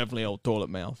yeah, he's definitely old toilet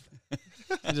mouth.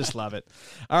 I just love it.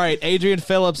 All right, Adrian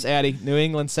Phillips, Addy, New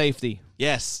England safety.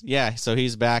 Yes, yeah. So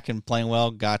he's back and playing well.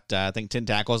 Got I think 10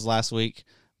 tackles last week.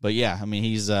 But yeah, I mean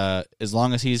he's as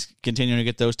long as he's continuing to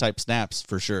get those type snaps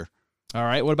for sure. All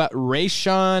right. What about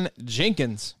Rayshon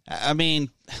Jenkins? I mean,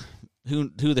 who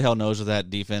the hell knows with that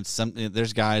defense?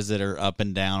 There's guys that are up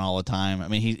and down all the time. I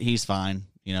mean he's fine,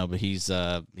 but he's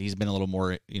been a little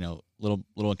more little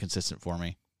inconsistent for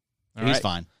me. He's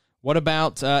fine. What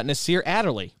about Nasir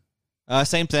Adderley?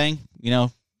 Same thing.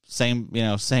 Same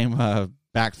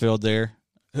backfield there.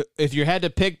 If you had to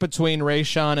pick between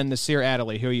Rayshon and Nasir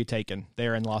Adderley, who are you taking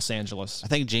there in Los Angeles? I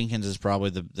think Jenkins is probably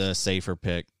the safer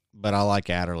pick, but I like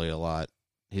Adderley a lot.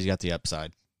 He's got the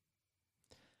upside.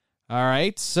 All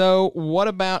right. So what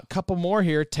about a couple more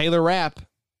here? Taylor Rapp.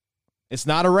 It's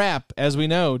not a wrap, as we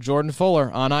know. Jordan Fuller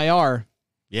on IR.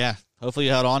 Yeah. Hopefully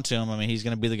you held on to him. I mean, he's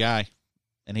going to be the guy.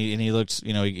 And he looks,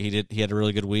 he had a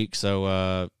really good week.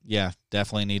 So, yeah,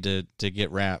 definitely need to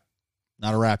get Rapp.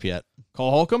 Not a wrap yet.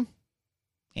 Cole Holcomb?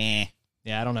 Yeah,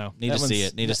 I don't know. Need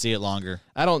to see it longer.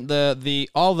 I don't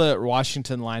all the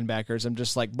Washington linebackers, I'm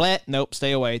just like, bleh, nope,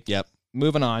 stay away. Yep.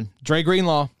 Moving on. Dre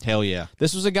Greenlaw. Hell yeah.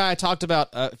 This was a guy I talked about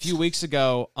a few weeks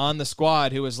ago on the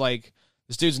squad who was like,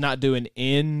 this dude's not doing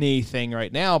anything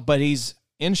right now, but he's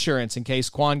insurance in case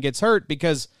Quan gets hurt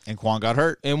and Quan got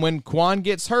hurt. And when Quan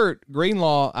gets hurt,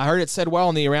 Greenlaw, I heard it said well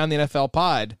in the Around the NFL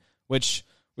pod, which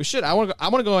we should. I want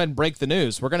to go ahead and break the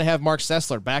news. We're going to have Mark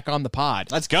Sessler back on the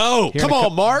pod. Let's go. Come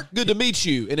on, Mark. Good to meet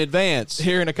you in advance.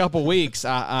 Here in a couple weeks,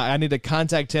 I need to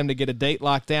contact him to get a date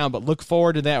locked down, but look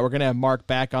forward to that. We're going to have Mark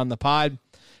back on the pod.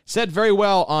 Said very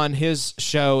well on his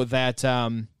show that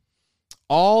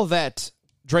all that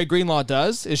Dre Greenlaw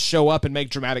does is show up and make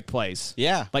dramatic plays.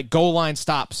 Yeah. Like goal line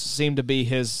stops seem to be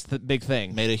his big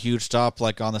thing. Made a huge stop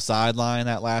like on the sideline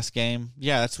that last game.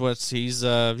 Yeah, that's what he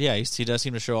does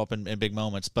seem to show up in big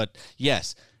moments. But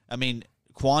yes, I mean,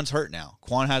 Quan's hurt now.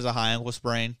 Quan has a high ankle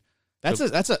sprain.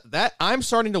 I'm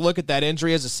starting to look at that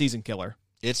injury as a season killer.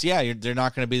 They're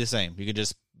not going to be the same. You can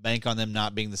just bank on them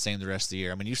not being the same the rest of the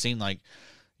year. I mean, you've seen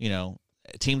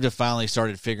teams have finally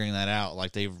started figuring that out.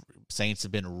 Like Saints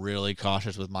have been really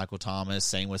cautious with Michael Thomas,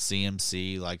 same with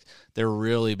CMC. Like they're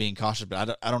really being cautious,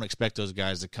 but I don't expect those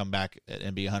guys to come back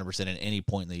and be 100% at any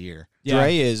point in the year. Yeah.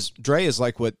 Dre is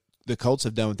like what the Colts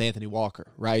have done with Anthony Walker,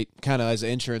 right? Kind of as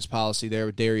an insurance policy there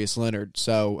with Darius Leonard.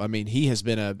 So, I mean, he has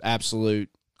been an absolute.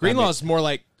 Greenlaw's more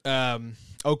like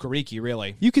Okereke,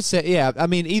 really. You could say, yeah. I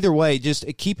mean, either way, just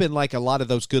keeping like a lot of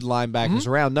those good linebackers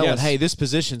around, knowing, hey, this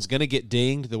position's going to get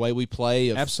dinged the way we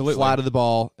play. Absolutely. Fly to the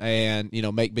ball and,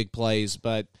 make big plays.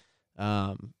 But,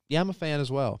 yeah, I'm a fan as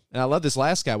well. And I love this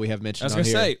last guy we have mentioned. I was going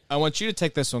to say, I want you to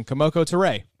take this one, Kamoko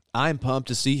Toure. I'm pumped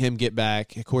to see him get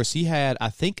back. Of course, he had, I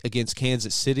think, against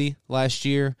Kansas City last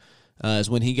year is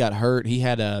when he got hurt. He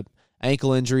had a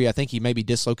ankle injury. I think he maybe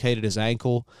dislocated his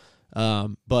ankle.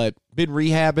 But been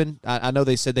rehabbing. I know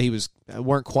they said that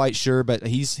weren't quite sure, but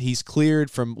he's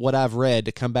cleared from what I've read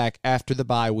to come back after the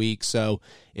bye week. So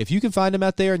if you can find him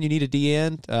out there and you need a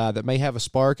DN that may have a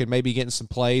spark and maybe getting some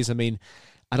plays, I mean,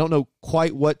 I don't know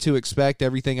quite what to expect.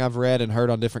 Everything I've read and heard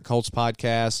on different Colts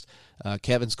podcasts,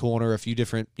 Kevin's Corner, a few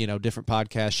different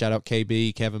podcasts. Shout out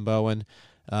KB, Kevin Bowen.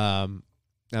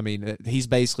 I mean, he's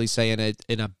basically saying it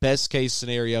in a best-case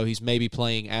scenario, he's maybe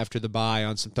playing after the bye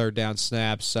on some third-down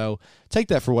snaps. So take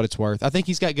that for what it's worth. I think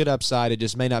he's got good upside. It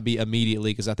just may not be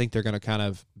immediately because I think they're going to kind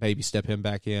of baby step him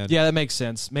back in. Yeah, that makes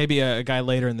sense. Maybe a guy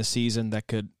later in the season that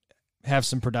could have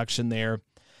some production there.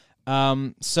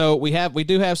 So we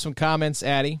do have some comments,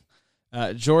 Addy.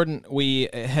 Jordan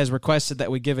has requested that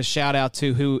we give a shout-out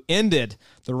to who ended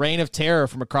the reign of terror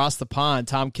from across the pond,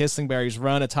 Tom Kissingberry's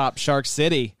run atop Shark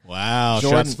City. Wow,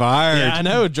 Jordan, shots fired. Yeah, I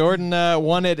know. Jordan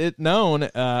wanted it known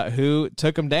who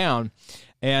took him down.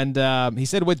 And he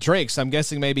said with Drake, so I'm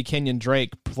guessing maybe Kenyon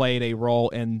Drake played a role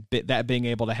in that being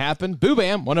able to happen. Boo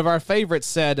Bam, one of our favorites,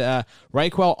 said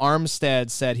Raquel Armstead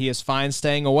said he is fine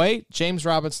staying away. James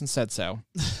Robinson said so.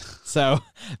 So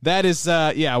that is,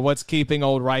 what's keeping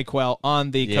old Raquel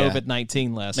on the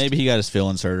COVID-19 list. Maybe he got his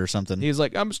feelings hurt or something. He's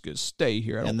like, I'm just going to stay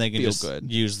here. I don't and they can feel just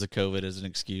good. Use the COVID as an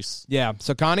excuse. Yeah.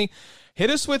 So Connie, hit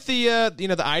us with the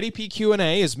IDP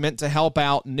Q&A is meant to help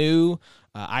out new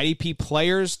IDP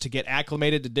players to get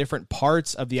acclimated to different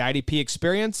parts of the IDP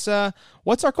experience.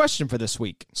 What's our question for this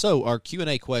week? So our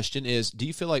Q&A question is, do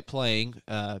you feel like playing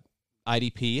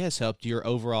IDP has helped your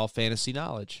overall fantasy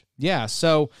knowledge? Yeah.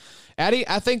 So, Addy,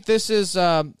 I think this is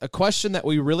a question that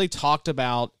we really talked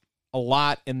about a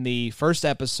lot in the first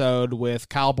episode with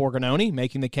Kyle Borgononi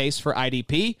making the case for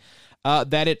IDP. I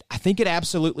think it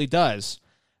absolutely does.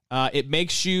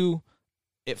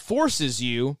 It forces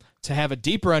you to have a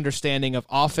deeper understanding of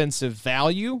offensive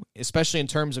value, especially in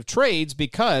terms of trades,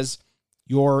 because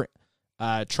your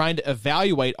trying to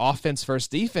evaluate offense versus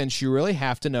defense, you really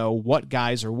have to know what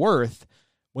guys are worth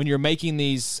when you're making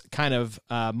these kind of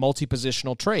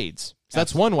multi-positional trades. So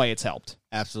that's one way it's helped.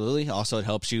 Absolutely. Also, it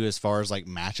helps you as far as like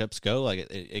matchups go. Like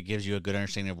it gives you a good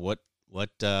understanding of who are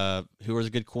the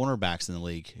good cornerbacks in the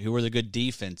league, who are the good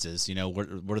defenses. You know,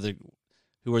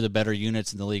 who are the better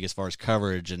units in the league as far as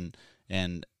coverage and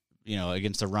you know,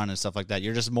 against the run and stuff like that.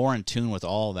 You're just more in tune with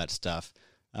all of that stuff.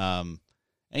 And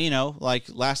you know, like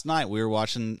last night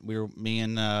me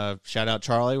and shout out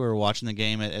Charlie, we were watching the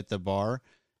game at the bar,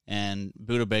 and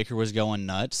Buda Baker was going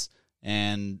nuts,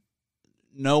 and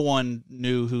no one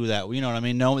knew who that, you know what I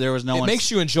mean? There was no one. It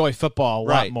makes you enjoy football a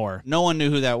lot more. No one knew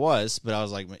who that was, but I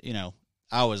was like, you know,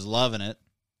 I was loving it.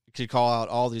 You could call out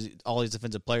all these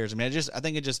defensive players. I mean, I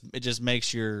think it just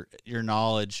makes your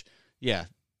knowledge,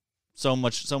 so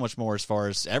much more as far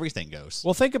as everything goes.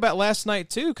 Well, think about last night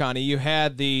too, Connie. You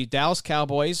had the Dallas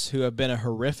Cowboys, who have been a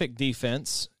horrific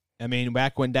defense. I mean,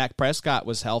 back when Dak Prescott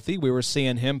was healthy, we were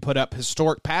seeing him put up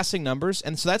historic passing numbers,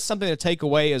 and so that's something to take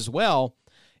away as well.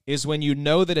 Is when you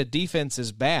know that a defense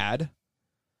is bad,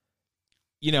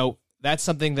 you know, that's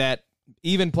something that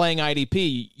even playing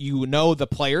IDP, you know the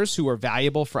players who are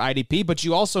valuable for IDP, but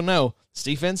you also know this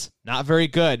defense, not very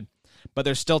good, but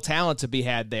there's still talent to be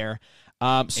had there.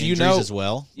 So Injuries you know as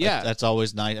well. Yeah. That's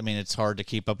always nice. I mean, it's hard to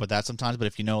keep up with that sometimes, but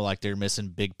if you know like they're missing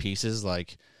big pieces,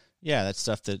 like, yeah, that's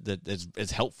stuff that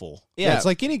is helpful. Yeah, it's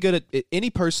like any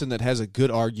person that has a good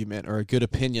argument or a good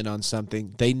opinion on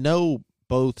something, they know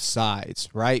both sides,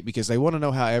 right? Because they want to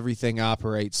know how everything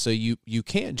operates. So you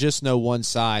can't just know one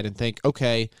side and think,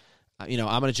 okay, you know,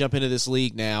 I'm going to jump into this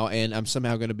league now and I'm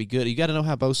somehow going to be good. You got to know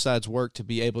how both sides work to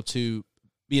be able to,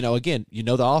 you know, again, you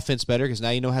know the offense better because now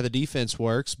you know how the defense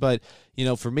works. But, you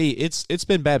know, for me, it's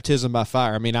been baptism by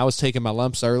fire. I mean, I was taking my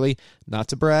lumps early. Not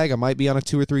to brag, I might be on a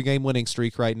 2 or 3 game winning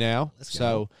streak right now.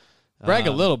 So brag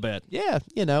a little bit. Yeah,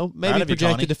 you know, maybe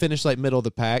projected to finish like middle of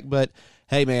the pack, but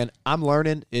hey, man, I'm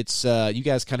learning. It's you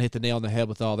guys kind of hit the nail on the head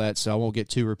with all that, so I won't get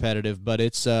too repetitive. But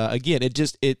it's again,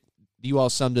 you all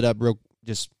summed it up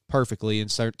just perfectly in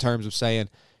terms of saying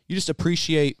you just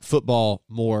appreciate football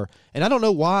more. And I don't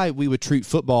know why we would treat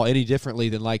football any differently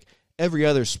than like every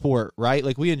other sport, right?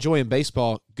 Like we enjoy in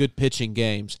baseball good pitching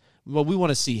games. Well, we want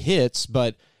to see hits,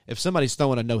 but if somebody's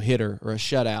throwing a no hitter or a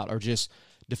shutout or just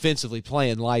defensively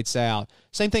playing lights out.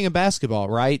 Same thing in basketball,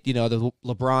 right? You know, the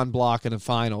LeBron block in the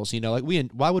finals, you know, like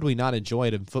why would we not enjoy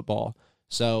it in football?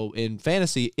 So in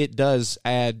fantasy, it does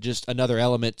add just another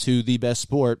element to the best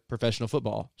sport, professional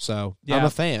football. So I'm a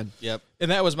fan. Yep.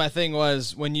 And that was my thing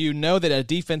was when you know that a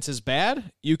defense is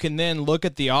bad, you can then look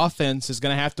at the offense is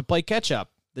going to have to play catch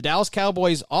up. The Dallas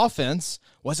Cowboys offense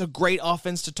was a great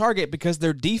offense to target because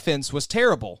their defense was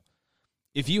terrible.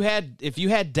 If you had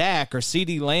Dak or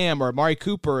CeeDee Lamb or Amari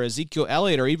Cooper or Ezekiel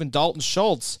Elliott or even Dalton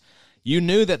Schultz, you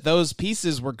knew that those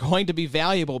pieces were going to be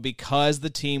valuable because the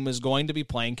team was going to be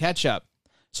playing catch-up.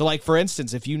 So, like, for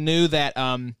instance, if you knew that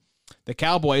the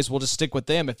Cowboys, we'll just stick with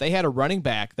them, if they had a running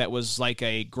back that was like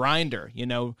a grinder, you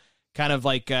know, kind of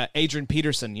like Adrian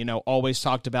Peterson, you know, always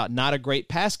talked about not a great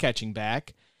pass-catching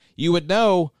back, you would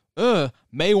know,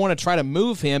 may want to try to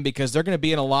move him because they're going to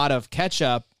be in a lot of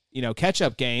catch-up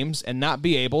games and not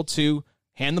be able to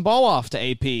hand the ball off to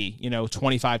AP,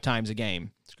 25 times a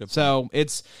game. So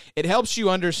it helps you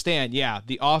understand,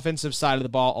 the offensive side of the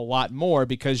ball a lot more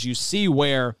because you see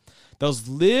where those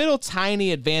little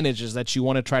tiny advantages that you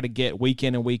want to try to get week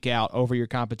in and week out over your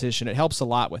competition, it helps a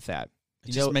lot with that.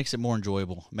 It just makes it more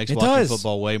enjoyable. It makes watching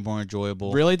football way more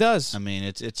enjoyable. Really does. I mean,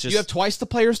 it's just you have twice the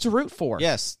players to root for.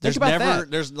 Yes, there's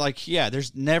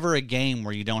never a game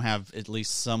where you don't have at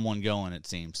least someone going. It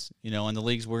seems in the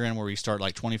leagues we're in where we start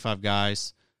like 25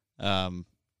 guys.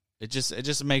 It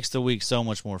just makes the week so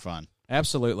much more fun.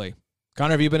 Absolutely.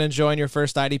 Connor, have you been enjoying your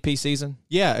first IDP season?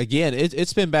 Yeah, again,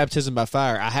 it's been baptism by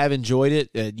fire. I have enjoyed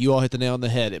it. You all hit the nail on the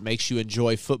head. It makes you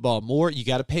enjoy football more. You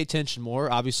got to pay attention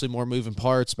more. Obviously, more moving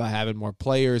parts by having more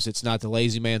players. It's not the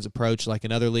lazy man's approach like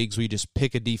in other leagues where you just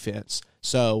pick a defense.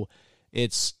 So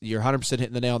you're 100%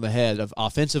 hitting the nail on the head. Of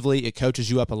offensively, it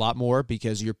coaches you up a lot more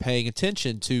because you're paying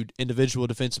attention to individual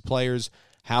defensive players,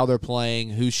 how they're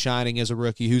playing, who's shining as a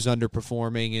rookie, who's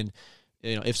underperforming, and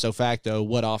if so facto,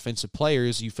 what offensive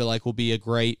players you feel like will be a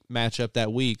great matchup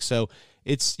that week. So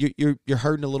you're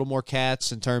hurting a little more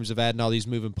cats in terms of adding all these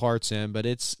moving parts in, but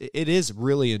it is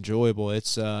really enjoyable.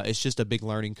 It's just a big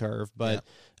learning curve, but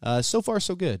so far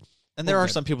so good. And there are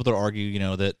some people that argue,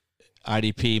 that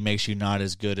IDP makes you not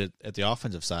as good at the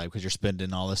offensive side because you're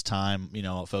spending all this time,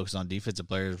 focused on defensive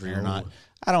players where you're not.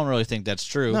 I don't really think that's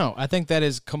true. No, I think that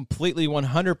is completely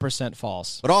 100%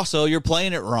 false. But also, you're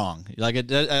playing it wrong. Like I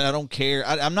don't care.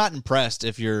 I'm not impressed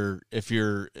if you're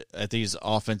at these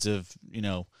offensive,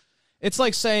 It's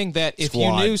like saying that if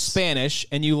squads. you knew Spanish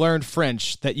and you learned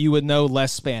French, that you would know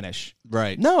less Spanish.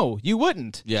 Right. No, you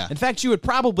wouldn't. Yeah. In fact, you would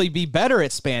probably be better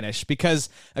at Spanish because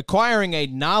acquiring a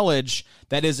knowledge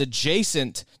that is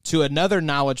adjacent to another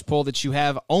knowledge pool that you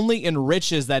have only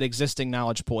enriches that existing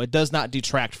knowledge pool. It does not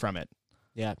detract from it.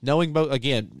 Yeah, knowing both,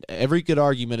 again, every good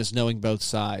argument is knowing both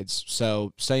sides.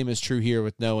 So same is true here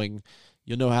with knowing,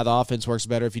 you'll know how the offense works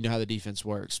better if you know how the defense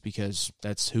works because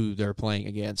that's who they're playing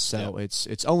against. So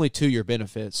it's only to your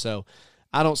benefit. So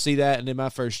I don't see that. And in my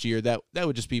first year, that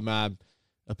would just be my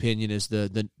opinion as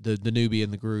the newbie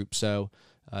in the group. So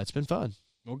it's been fun.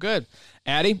 Well, good.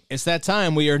 Addie, it's that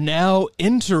time. We are now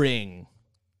entering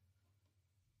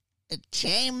the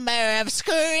Chamber of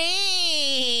Screams.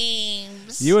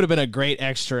 You would have been a great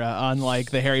extra on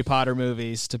like the Harry Potter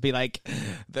movies to be like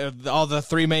all the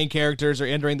three main characters are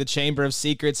entering the Chamber of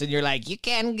Secrets and you're like, You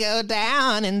can go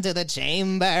down into the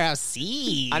Chamber of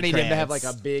Secrets. I need him to have like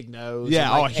a big nose.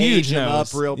 Yeah, and, like, huge age him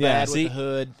nose. up real Yeah, bad see, with the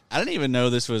hood. I didn't even know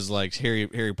this was like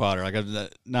Harry Potter. Like I'm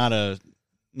not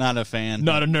a fan.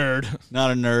 not a nerd.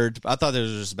 Not a nerd. I thought this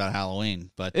was just about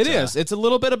Halloween, but It is. It's a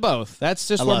little bit of both. That's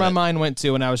just I where love my it. mind went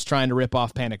to when I was trying to rip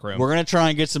off Panic Room. We're gonna try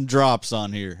and get some drops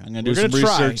on here. I'm gonna do We're some gonna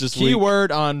try. research this week.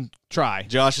 Keyword on try.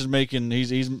 Josh is making.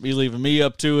 He's leaving me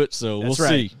up to it, so That's we'll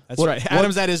right. see. That's right.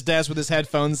 Adam's at his desk with his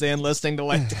headphones in, listening to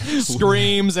like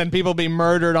screams and people being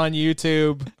murdered on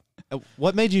YouTube.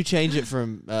 What made you change it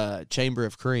from Chamber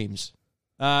of Creams?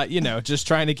 Just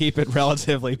trying to keep it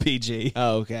relatively PG.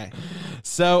 Oh, okay.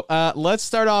 So let's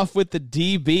start off with the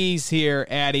DBs here,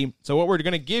 Addy. So what we're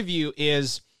going to give you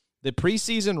is the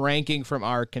preseason ranking from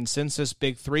our consensus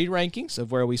Big Three rankings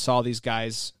of where we saw these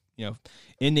guys,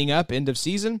 ending up end of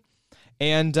season,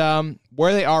 and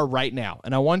where they are right now.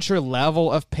 And I want your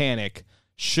level of panic.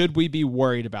 Should we be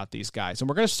worried about these guys? And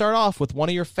we're going to start off with one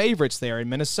of your favorites there in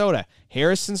Minnesota,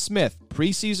 Harrison Smith,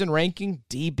 preseason ranking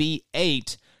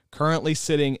DB8. Currently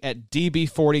sitting at DB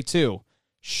 42.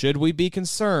 Should we be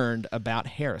concerned about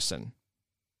Harrison?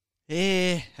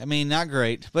 Not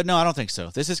great, but no, I don't think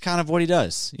so. This is kind of what he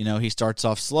does. He starts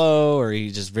off slow, or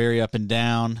he's just very up and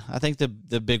down. I think the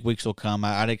big weeks will come.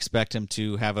 I'd expect him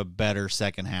to have a better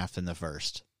second half than the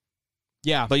first.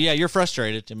 Yeah, But yeah, you're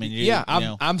frustrated.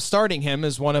 I'm starting him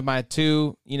as one of my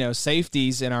two,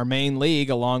 safeties in our main league,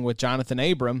 along with Jonathan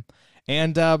Abram,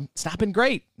 and it's not been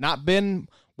great. Not been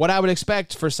what I would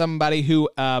expect for somebody who,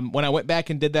 when I went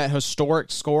back and did that historic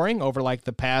scoring over like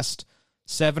the past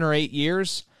 7 or 8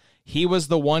 years, he was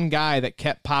the one guy that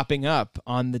kept popping up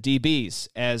on the DBs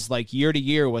as like year to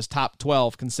year was top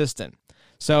 12 consistent.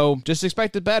 So just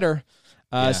expected better,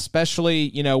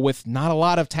 especially, with not a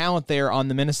lot of talent there on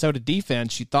the Minnesota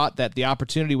defense. You thought that the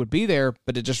opportunity would be there,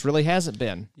 but it just really hasn't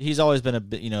been. He's always been a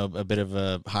bit of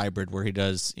a hybrid where he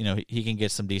does, he can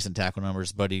get some decent tackle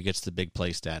numbers, but he gets the big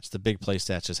play stats. The big play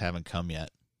stats just haven't come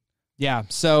yet. Yeah,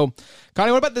 so,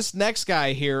 Connie, what about this next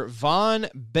guy here? Von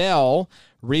Bell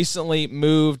recently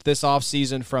moved this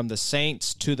offseason from the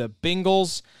Saints to the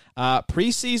Bengals.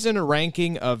 Preseason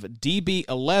ranking of DB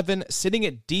 11, sitting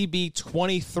at DB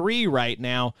 23 right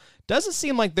now. Doesn't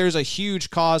seem like there's a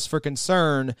huge cause for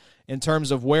concern in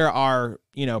terms of where our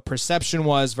perception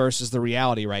was versus the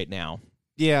reality right now.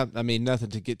 Yeah, nothing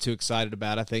to get too excited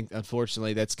about. I think,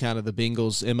 unfortunately, that's kind of the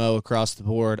Bengals' MO across the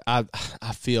board. I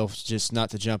feel, just not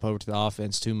to jump over to the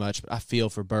offense too much, but I feel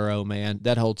for Burrow, man.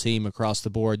 That whole team across the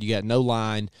board, you got no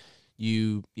line.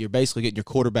 You're basically getting your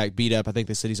quarterback beat up. I think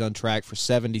they said he's on track for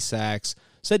 70 sacks.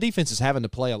 So that defense is having to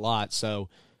play a lot. So,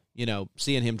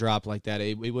 seeing him drop like that,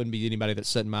 it wouldn't be anybody that's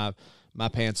setting my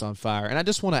pants on fire. And I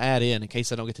just want to add in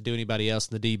case I don't get to do anybody else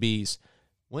in the DBs,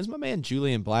 when's my man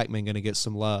Julian Blackman going to get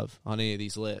some love on any of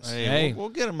these lists? Hey, we'll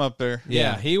get him up there.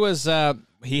 Yeah, he was.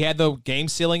 He had the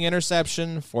game-sealing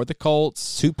interception for the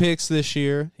Colts. 2 picks this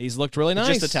year. He's looked really nice.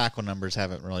 Just the tackle numbers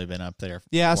haven't really been up there.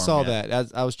 Yeah, I saw yet.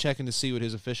 that. I was checking to see what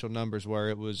his official numbers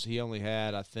were. He only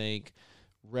had, I think,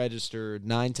 registered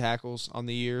 9 tackles on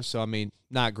the year. So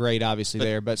not great, obviously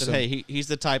there. But hey, he's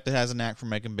the type that has a knack for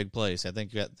making big plays. I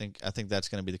think that's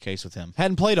going to be the case with him.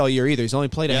 hadn't played all year either. He's only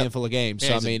played a handful of games.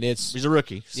 Yeah, so he's a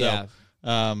rookie. So,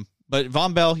 yeah. But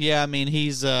Von Bell,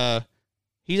 he's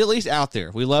at least out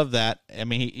there. We love that.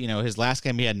 His last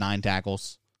game he had 9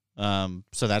 tackles.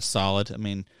 So that's solid.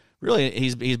 Really,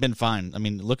 he's been fine.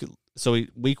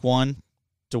 Week 1,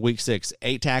 to week 6.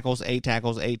 8 tackles, 8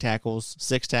 tackles, 8 tackles,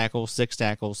 6 tackles, 6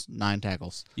 tackles, 9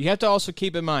 tackles. You have to also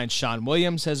keep in mind, Sean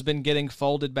Williams has been getting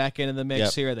folded back into the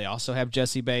mix here. They also have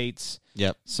Jesse Bates.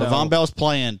 Yep. So Von Bell's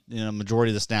playing,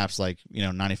 majority of the snaps,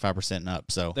 95% and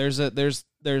up. So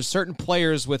there's certain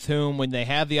players with whom, when they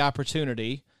have the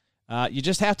opportunity, you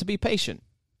just have to be patient.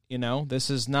 This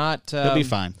is not. They'll be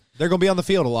fine. They're going to be on the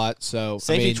field a lot, so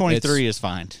safety 23 is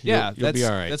fine. Yeah, you'll be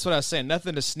all right. That's what I was saying.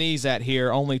 Nothing to sneeze at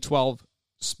here. Only 12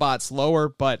 spots lower,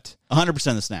 but 100%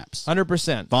 of the snaps.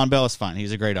 100%. Von Bell is fine.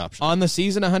 He's a great option. On the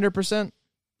season, 100%?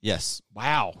 Yes.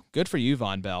 Wow. Good for you,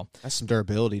 Von Bell. That's some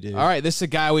durability, dude. All right, this is a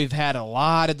guy we've had a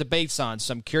lot of debates on,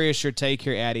 so I'm curious your take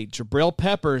here, Addy. Jabril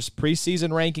Peppers,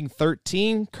 preseason ranking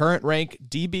 13, current rank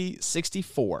DB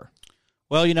 64.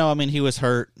 Well, he was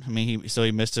hurt. He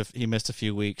missed a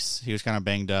few weeks. He was kind of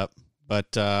banged up.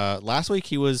 But last week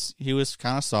he was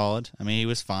kind of solid. He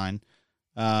was fine.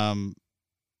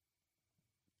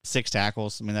 6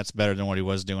 tackles. That's better than what he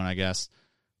was doing, I guess.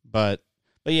 But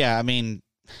yeah,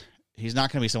 he's not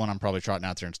going to be someone I'm probably trotting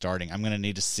out there and starting. I'm going to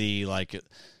need to see 8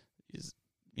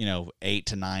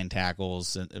 to 9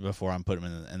 tackles before I'm putting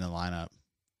him in the lineup.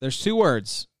 There's 2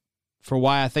 words for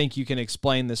why I think you can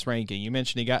explain this ranking. You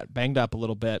mentioned he got banged up a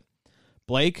little bit.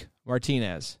 Blake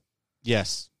Martinez.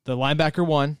 Yes. The linebacker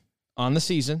 1 on the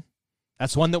season.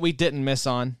 That's one that we didn't miss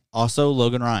on. Also,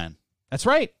 Logan Ryan. That's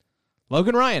right.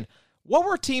 Logan Ryan. What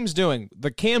were teams doing? The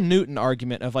Cam Newton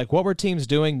argument of what were teams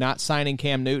doing not signing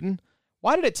Cam Newton?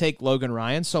 Why did it take Logan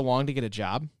Ryan so long to get a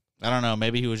job? I don't know.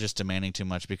 Maybe he was just demanding too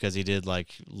much because he did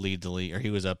lead the league, or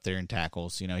he was up there in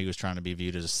tackles. He was trying to be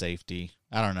viewed as a safety.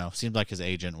 I don't know. Seemed like his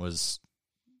agent was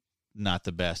not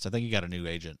the best. I think he got a new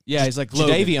agent. Yeah, he's like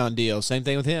Jadavion deal. Same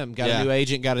thing with him. Got a new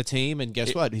agent, got a team, and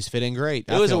guess what? He's fitting great.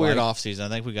 It was a weird offseason. I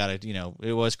think we got it.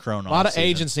 It was Corona. A lot of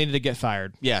agents needed to get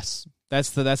fired. Yes.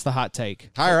 That's the hot take.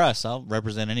 Hire us. I'll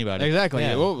represent anybody. Exactly.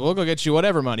 Yeah. We'll go get you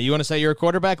whatever money. You want to say you're a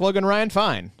quarterback, Logan Ryan?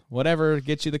 Fine. Whatever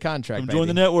gets you the contract. Join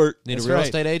the network. Need a real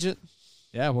estate agent?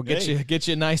 Yeah, we'll get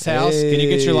you a nice house. Can you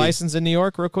get your license in New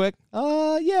York real quick?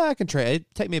 Yeah, I can trade.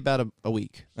 It'd take me about a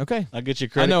week. Okay. I'll get you a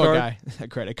credit card. card. A guy. A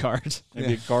credit card.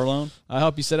 Maybe a car loan. I'll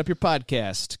help you set up your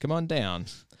podcast. Come on down.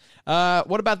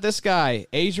 What about this guy?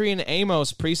 Adrian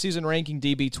Amos, preseason ranking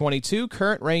DB 22,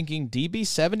 current ranking DB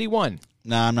 71.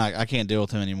 No, I'm not. I can't deal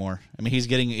with him anymore. He's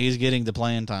getting the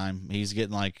playing time. He's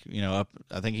getting up.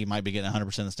 I think he might be getting 100%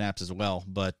 of the snaps as well.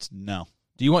 But no.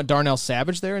 Do you want Darnell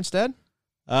Savage there instead?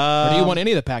 Or do you want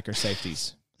any of the Packers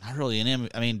safeties? Not really in him.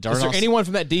 Is there anyone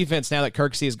from that defense now that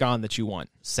Kirksey is gone that you want?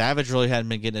 Savage really hadn't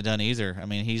been getting it done either.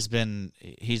 He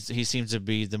seems to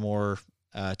be the more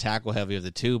tackle heavy of the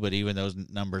two, but even those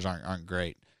numbers aren't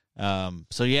great.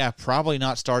 So yeah, probably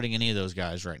not starting any of those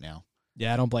guys right now.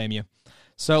 Yeah, I don't blame you.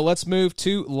 So let's move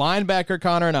to linebacker,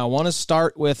 Connor, and I want to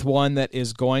start with one that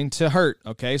is going to hurt.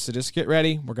 Okay, so just get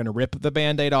ready. We're going to rip the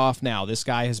Band-Aid off now. This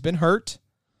guy has been hurt.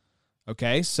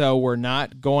 Okay, so we're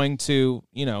not going to,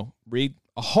 read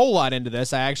a whole lot into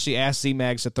this. I actually asked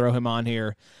Z-Mags to throw him on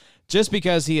here just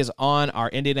because he is on our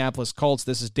Indianapolis Colts.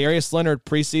 This is Darius Leonard,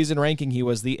 preseason ranking. He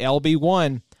was the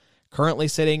LB1, currently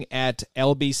sitting at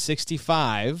LB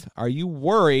 65. Are you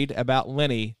worried about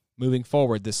Lenny moving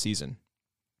forward this season?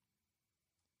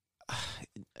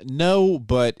 No,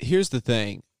 but here's the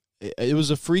thing. It was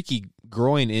a freaky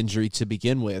groin injury to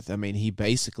begin with. He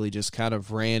basically just kind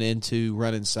of ran into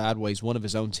running sideways one of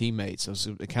his own teammates. So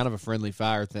it was kind of a friendly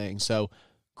fire thing. So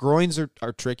groins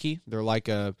are tricky. They're like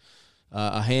a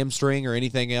hamstring or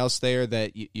anything else there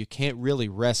that you can't really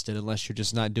rest it unless you're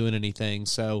just not doing anything.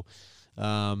 So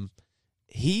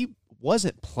he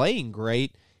wasn't playing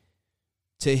great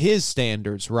to his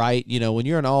standards, right? When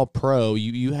you're an all-pro,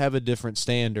 you have a different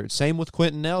standard. Same with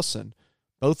Quentin Nelson.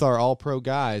 Both are all-pro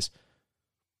guys.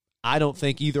 I don't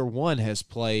think either one has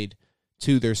played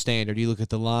to their standard. You look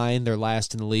at the line, they're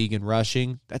last in the league in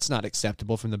rushing. That's not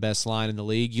acceptable from the best line in the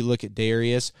league. You look at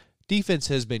Darius. Defense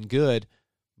has been good,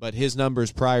 but his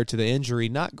numbers prior to the injury,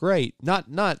 not great.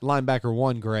 Not linebacker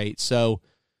one great. So,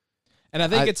 and I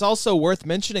think it's also worth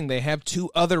mentioning they have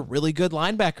 2 other really good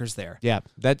linebackers there. Yeah,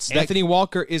 Anthony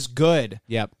Walker is good.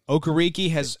 Yep.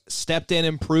 Okereke has stepped in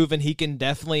and proven he can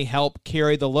definitely help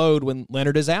carry the load when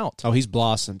Leonard is out. Oh, he's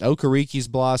blossomed. Okereke's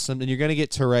blossomed, and you're going to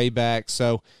get Teray back.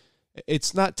 So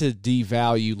it's not to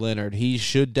devalue Leonard. He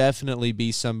should definitely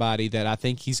be somebody that I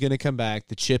think he's going to come back.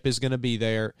 The chip is going to be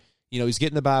there. He's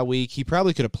getting the bye week. He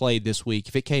probably could have played this week.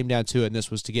 If it came down to it and this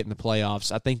was to get in the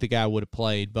playoffs, I think the guy would have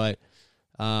played. But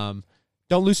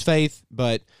don't lose faith,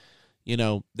 but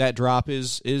that drop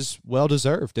is well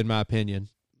deserved in my opinion.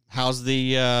 How's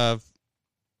the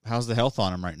health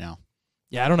on him right now?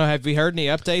 Yeah, I don't know. Have we heard any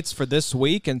updates for this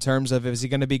week in terms of is he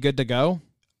going to be good to go?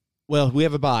 Well, we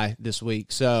have a bye this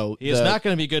week, so He is not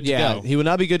going to be good to go. He will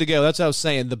not be good to go. That's what I was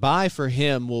saying. The bye for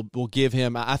him will give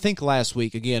him. I think last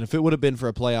week again, if it would have been for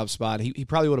a playoff spot, he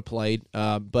probably would have played.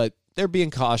 But they're being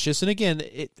cautious, and again,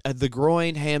 the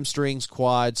groin, hamstrings,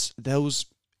 quads, those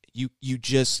you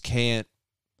just can't.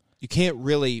 You can't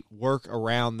really work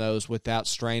around those without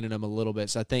straining them a little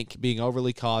bit. So I think being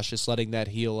overly cautious, letting that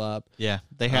heal up. Yeah,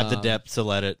 they have the depth to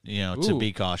let it, to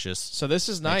be cautious. So this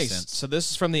is nice. So this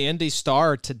is from the Indy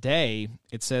Star today.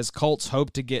 It says Colts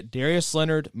hope to get Darius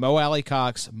Leonard, Mo Alley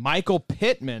Cox, Michael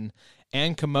Pittman,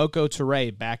 and Kamoko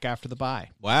Toure back after the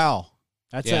bye. Wow.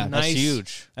 That's That's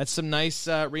huge. That's some nice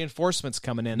reinforcements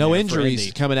coming in. No there injuries for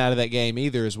Indy. coming out of that game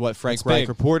either is what Frank That's Reich big.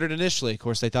 reported initially. Of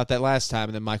course, they thought that last time,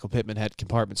 and then Michael Pittman had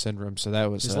compartment syndrome, so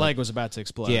that was His leg was about to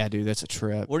explode. Yeah, dude, that's a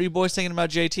trip. What are you boys thinking about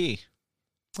JT?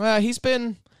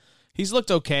 He's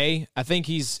looked okay. I think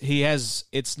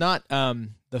it's not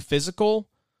the physical.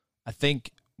 I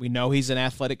think we know he's an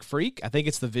athletic freak. I think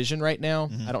it's the vision right now.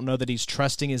 Mm-hmm. I don't know that he's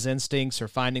trusting his instincts or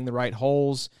finding the right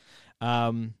holes.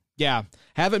 Yeah,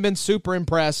 haven't been super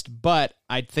impressed, but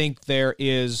I think there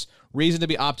is reason to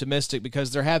be optimistic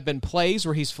because there have been plays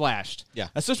where he's flashed. Yeah.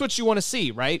 That's just what you want to see,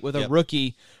 right? With a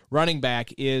rookie running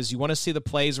back is you want to see the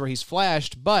plays where he's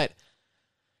flashed, but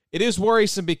it is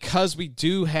worrisome because we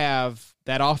do have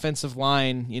that offensive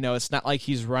line. It's not like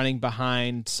he's running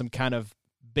behind some kind of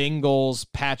Bengals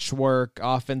patchwork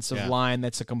offensive line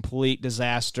that's a complete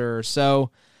disaster.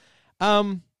 So,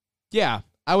 yeah.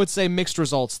 I would say mixed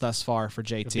results thus far for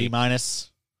JT. B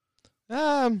minus.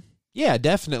 Yeah,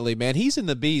 definitely, man. He's in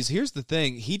the B's. Here's the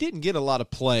thing. He didn't get a lot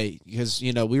of play because,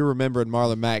 we remembered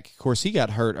Marlon Mack. Of course, he got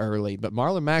hurt early, but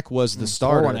Marlon Mack was the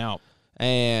starter. 4-1 out.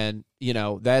 And,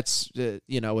 that's,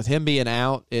 with him being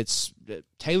out, it's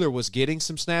Taylor was getting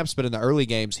some snaps, but in the early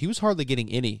games, he was hardly getting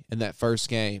any in that first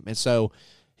game. And so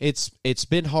it's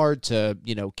been hard to,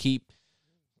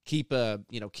 keep a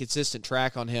consistent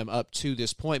track on him up to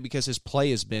this point because his play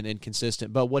has been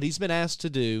inconsistent. But what he's been asked to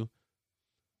do,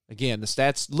 again, the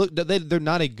stats look they're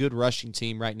not a good rushing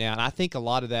team right now, and I think a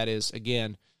lot of that is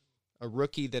again a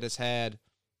rookie that has had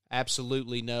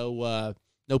absolutely no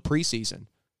preseason.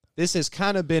 This has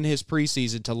kind of been his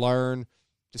preseason to learn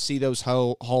to see those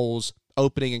holes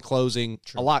opening and closing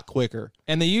a lot quicker.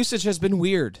 And the usage has been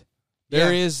weird.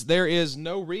 There is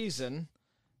no reason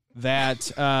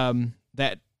that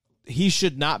that he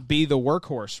should not be the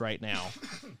workhorse right now.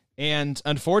 And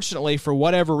unfortunately, for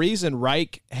whatever reason,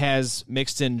 Reich has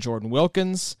mixed in Jordan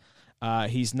Wilkins.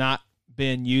 He's not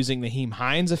been using Naheem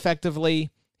Hines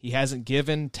effectively. He hasn't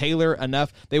given Taylor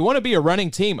enough. They want to be a running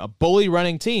team, a bully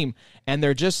running team, and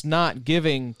they're just not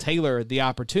giving Taylor the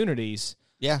opportunities.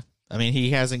 Yeah. I mean, he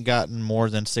hasn't gotten more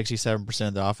than 67%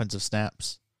 of the offensive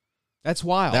snaps. That's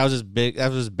wild. That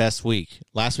was his best week.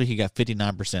 Last week he got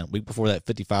 59%. Week before that,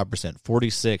 55%.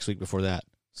 46 week before that.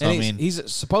 So and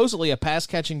he's supposedly a pass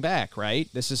catching back, right?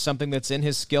 This is something that's in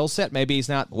his skill set. Maybe he's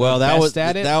not best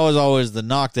at it. That was always the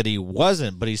knock that he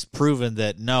wasn't, but he's proven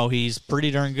that no, he's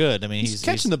pretty darn good. I mean, he's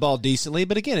catching the ball decently,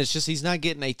 but again, it's just he's not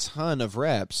getting a ton of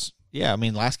reps. Yeah, I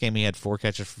mean, last game he had 4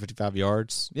 catches for 55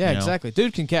 yards. Yeah, exactly.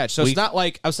 Dude can catch. So it's not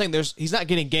like I was saying. He's not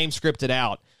getting game scripted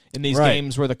out in these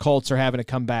games where the Colts are having to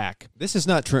come back. This is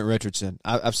not Trent Richardson.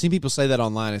 I've seen people say that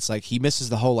online. It's like he misses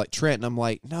the whole like Trent, and I'm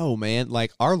like, no, man.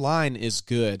 Like our line is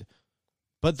good,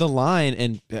 but the line,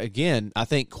 and again, I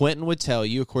think Quentin would tell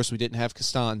you. Of course, we didn't have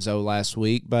Costanzo last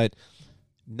week, but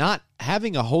not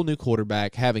having a whole new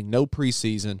quarterback, having no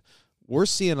preseason, we're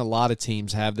seeing a lot of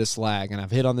teams have this lag, and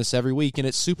I've hit on this every week, and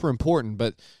it's super important.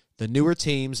 But the newer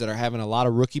teams that are having a lot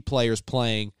of rookie players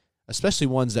playing, especially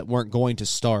ones that weren't going to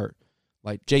start.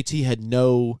 Like, JT had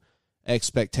no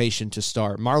expectation to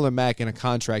start. Marlon Mack in a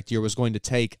contract year was going to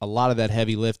take a lot of that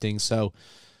heavy lifting. So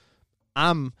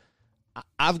I've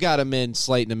got him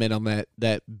slating him in on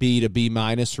that B to B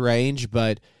minus range,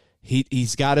 but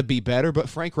he's got to be better. But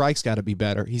Frank Reich's got to be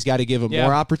better. He's got to give him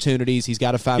more opportunities. He's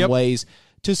got to find ways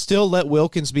to still let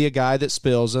Wilkins be a guy that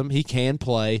spills them. He can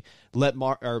play. Let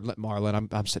Marlon.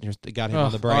 I'm sitting here, got him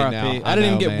on the brain now. I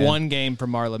didn't even get one game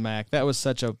from Marlon Mack. That was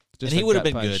such a and he would have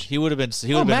been good. He would have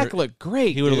been. Mack looked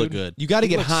great. He would have looked good. You got to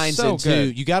get Hines so in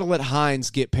too. You got to let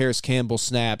Hines get Paris Campbell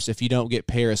snaps if you don't get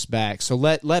Paris back. So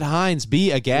let Hines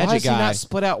be a gadget Why is guy. He not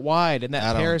split out wide in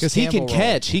that Paris because he can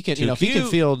catch. He can. He can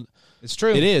field. It's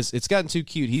true. It is. It's gotten too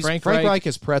cute. Frank Reich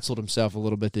has pretzeled himself a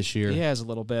little bit this year. He has a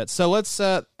little bit. So let's,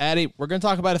 Addy, we're going to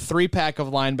talk about a 3-pack of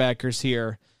linebackers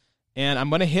here, and I'm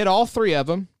going to hit all 3 of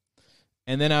them.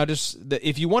 And then I'll just,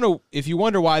 if you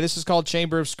wonder why this is called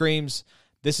Chamber of Screams,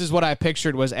 this is what I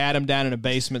pictured was Adam down in a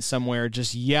basement somewhere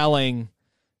just yelling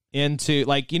into,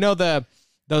 like, the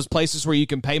those places where you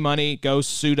can pay money, go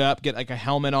suit up, get like a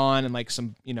helmet on and like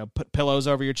some, put pillows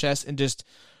over your chest and just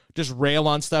rail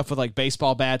on stuff with like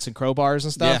baseball bats and crowbars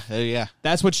and stuff. Yeah.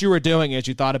 That's what you were doing as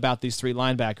you thought about these three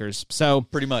linebackers. So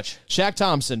Pretty much. Shaq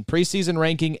Thompson, preseason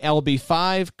ranking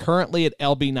LB5, currently at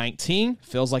LB19.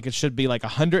 Feels like it should be like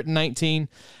 119.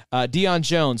 Deion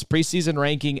Jones, preseason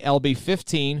ranking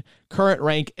LB15, current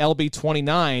rank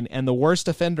LB29, and the worst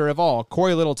offender of all,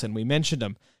 Corey Littleton, we mentioned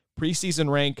him, preseason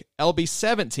rank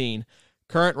LB17,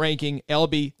 current ranking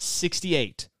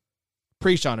LB68.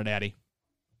 Preach on it, Addy.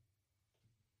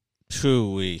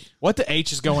 Shoo-wee. What the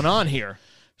H is going on here?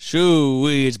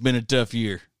 Shoo-wee, it's been a tough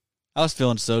year. I was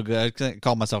feeling so good. I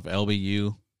called myself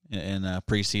LBU in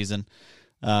preseason.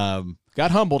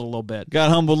 Got humbled a little bit.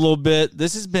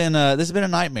 This has been a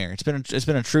nightmare. It's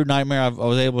been a true nightmare. I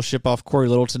was able to ship off Corey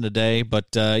Littleton today,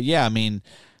 but I'm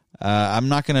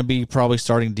not going to be probably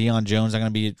starting Deion Jones.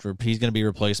 He's going to be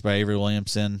replaced by Avery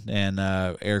Williamson and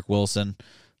Eric Wilson.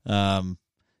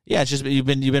 It's just you've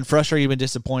been frustrated, you've been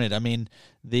disappointed. I mean,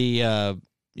 the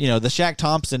Shaq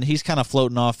Thompson, he's kind of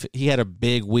floating off. He had a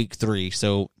big week 3,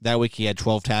 so that week he had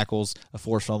 12 tackles, a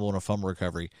forced fumble, and a fumble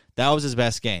recovery. That was his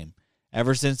best game.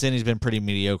 Ever since then, he's been pretty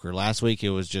mediocre. Last week,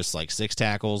 it was just like 6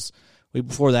 tackles. Week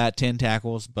before that, 10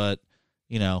 tackles. But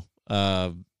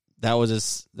that was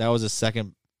his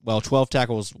second. Well, 12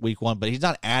 tackles week 1, but he's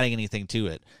not adding anything to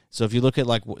it. So if you look at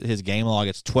like his game log,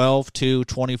 it's 12, 2,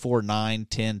 24, 9,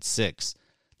 10, 6.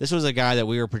 This was a guy that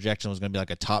we were projecting was going to be like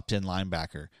a top 10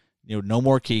 linebacker. No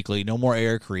more Kuechly, no more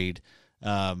Eric Reed.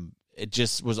 It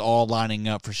just was all lining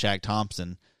up for Shaq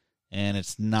Thompson, and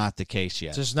it's not the case yet.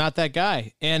 It's just not that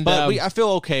guy. But I feel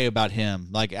okay about him.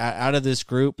 Like out of this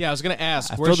group, yeah, I was going to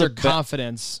ask, where's your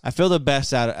confidence? I feel the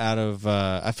best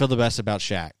I feel the best about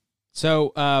Shaq.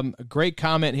 So, a great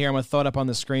comment here. I'm going to throw it up on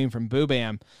the screen from Boo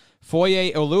Bam.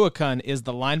 Foye Oluokun is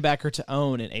the linebacker to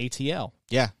own in ATL.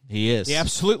 Yeah, he is. He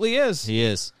absolutely is. He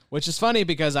is. Which is funny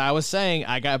because I was saying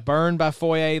I got burned by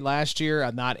Foye last year.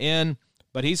 I'm not in,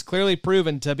 but he's clearly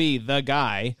proven to be the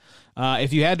guy.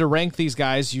 If you had to rank these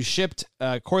guys, you shipped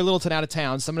Corey Littleton out of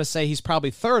town, so I'm going to say he's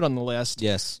probably third on the list.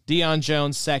 Yes. Deion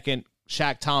Jones second,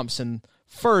 Shaq Thompson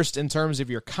first in terms of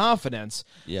your confidence.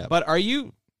 Yeah. But are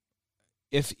you...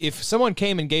 If someone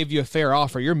came and gave you a fair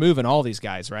offer, you're moving all these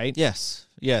guys, right? Yes.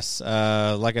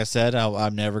 Like I said,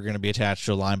 I'm never going to be attached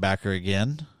to a linebacker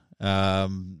again. I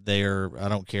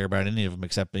don't care about any of them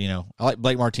except I like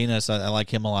Blake Martinez. I like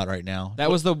him a lot right now.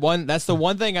 That's the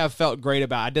one thing I've felt great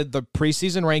about. I did the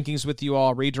preseason rankings with you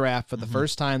all, redraft for the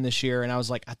first time this year, and I was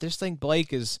like, I just think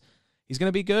Blake he's going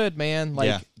to be good, man.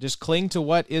 Just cling to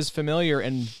what is familiar,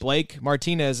 and Blake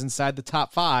Martinez inside the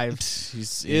top 5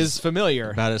 is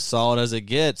familiar. About as solid as it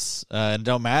gets, and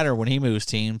don't matter when he moves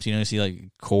teams. You see like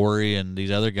Corey and these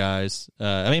other guys.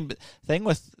 Thing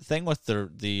with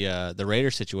the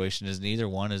Raiders situation is neither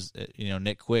one is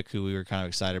Nick Quick, who we were kind of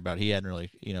excited about. He hadn't really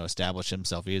established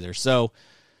himself either. So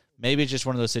maybe it's just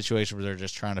one of those situations where they're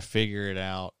just trying to figure it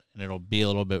out. And it'll be a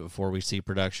little bit before we see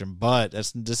production, but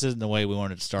this isn't the way we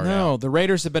wanted to start out. No, the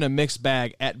Raiders have been a mixed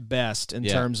bag at best in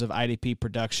terms of IDP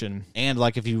production. And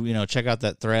like if you check out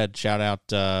that thread, shout out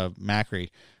Macri.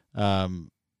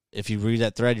 If you read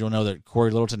that thread, you'll know that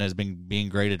Corey Littleton has been being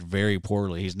graded very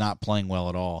poorly. He's not playing well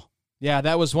at all. Yeah,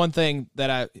 that was one thing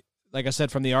that like I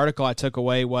said from the article I took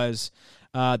away was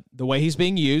the way he's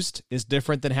being used is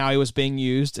different than how he was being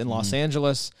used in Los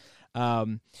Angeles.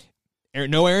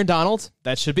 No Aaron Donald,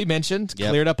 that should be mentioned.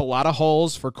 Yep. Cleared up a lot of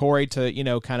holes for Corey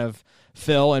to, kind of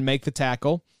fill and make the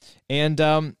tackle.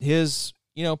 And his,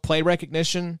 play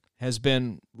recognition has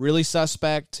been really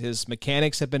suspect. His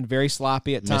mechanics have been very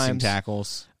sloppy at times. Missing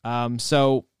tackles.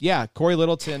 Corey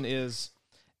Littleton is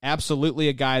absolutely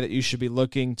a guy that you should be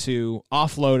looking to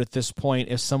offload at this point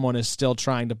if someone is still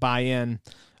trying to buy into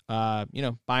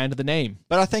the name.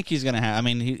 But I think he's going to have,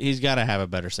 he's got to have a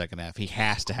better second half. He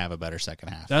has to have a better second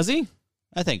half. Does he?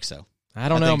 I think so. I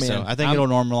don't know, man. So. I think it'll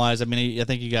normalize. I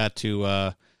think you got to,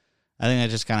 I think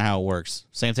that's just kind of how it works.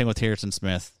 Same thing with Harrison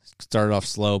Smith. Started off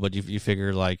slow, but you figure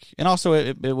and also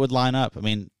it would line up.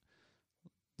 I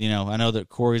know that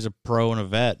Corey's a pro and a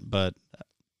vet, but,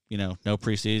 no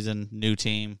preseason, new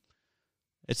team.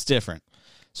 It's different.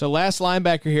 So last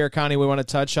linebacker here, Connie, we want to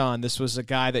touch on. This was a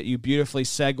guy that you beautifully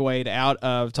segued out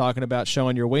of talking about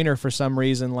showing your wiener for some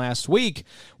reason last week.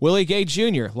 Willie Gay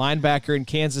Jr., linebacker in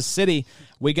Kansas City.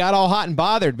 We got all hot and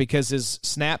bothered because his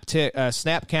snap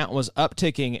count was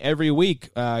upticking every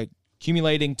week,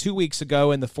 accumulating 2 weeks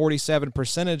ago in the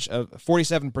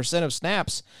 47% of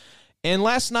snaps. And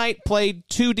last night played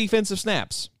 2 defensive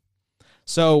snaps.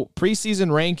 So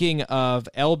preseason ranking of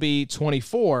LB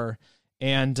 24.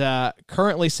 and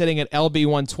currently sitting at LB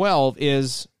 112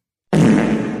 is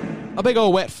a big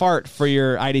old wet fart for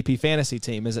your IDP fantasy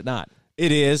team, is it not?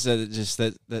 It is. Just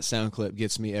that sound clip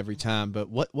gets me every time. But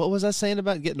what was I saying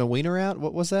about getting a wiener out?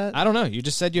 What was that? I don't know. You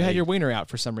just said you had your wiener out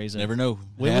for some reason. Never know.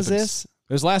 When was this?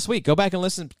 It was last week. Go back and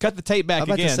listen. Cut the tape back I'm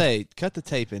about again. to say, cut the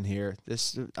tape in here.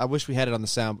 I wish we had it on the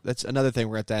sound. That's another thing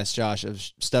we're going to have to ask Josh of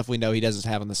stuff we know he doesn't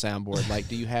have on the soundboard. Like,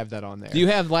 do you have that on there? Do you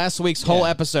have last week's whole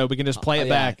Yeah. episode? We can just play it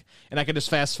yeah. back, and I can just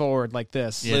fast forward like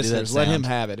this. Yeah, do that Listeners, let him sound.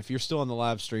 have it. If you're still on the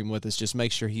live stream with us, just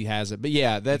make sure he has it. But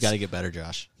yeah, You that's got to get better,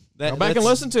 Josh. Go back and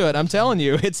listen to it. I'm telling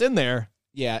you, it's in there.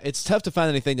 Yeah, it's tough to find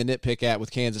anything to nitpick at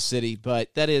with Kansas City,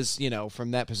 but that is,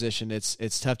 from that position,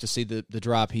 it's tough to see the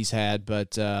drop he's had.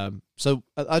 But so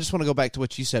I just want to go back to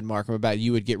what you said, Markham, about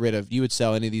you would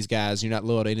sell any of these guys. You're not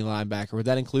loyal to any linebacker. Would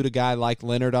that include a guy like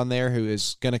Leonard on there who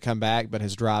is going to come back but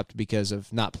has dropped because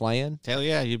of not playing? Hell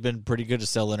yeah, you've been pretty good to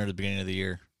sell Leonard at the beginning of the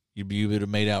year. You would have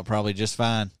made out probably just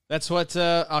fine. That's what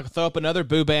I'll throw up another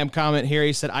Boo Bam comment here.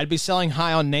 He said, I'd be selling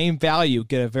high on name value,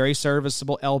 get a very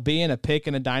serviceable LB and a pick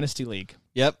in a dynasty league.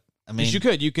 Yep. I mean,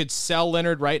 You could sell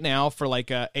Leonard right now for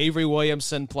like a Avery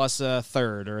Williamson plus a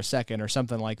third or a second or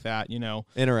something like that,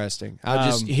 Interesting. I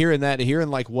just hearing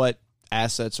like what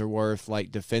assets are worth,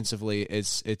 like defensively,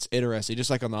 it's interesting. Just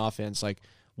like on the offense, like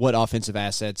what offensive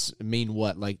assets mean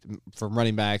what, like from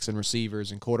running backs and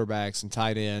receivers and quarterbacks and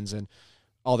tight ends and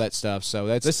all that stuff. So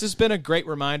this has been a great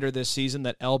reminder this season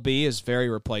that LB is very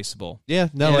replaceable. Yeah,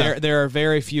 no, there are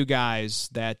very few guys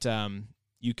that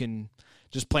you can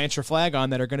just plant your flag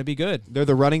on that are going to be good. they're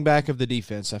the running back of the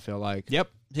defense, I feel like. Yep.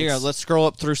 here, let's scroll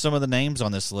up through some of the names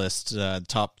on this list.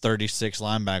 Top 36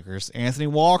 linebackers: Anthony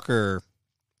Walker,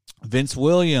 Vince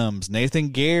Williams, Nathan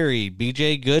Gary,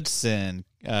 B.J. Goodson,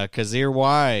 Kazir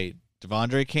White,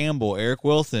 Devondre Campbell, Eric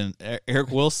Wilson,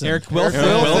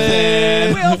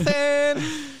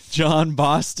 John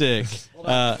Bostic.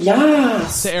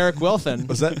 To Eric Wilson.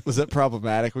 Was that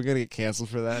problematic? We're gonna get canceled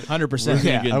for that. 100%.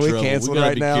 Get in Are we trouble. canceled we gotta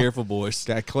right be now? Careful, boys.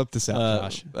 Gotta clip this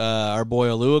out, Josh. Our boy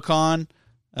Oluokun,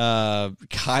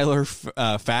 Kyler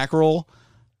Fackrell.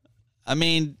 I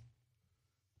mean,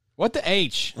 What the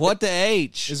H? what the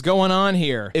H? Is going on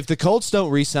here? If the Colts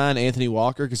don't re-sign Anthony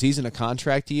Walker because he's in a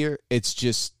contract year,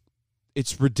 it's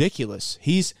ridiculous.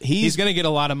 He's He's going to get a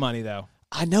lot of money, though.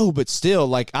 I know, but still,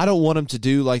 like, I don't want him to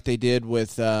do like they did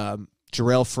with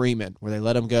Jarrell Freeman, where they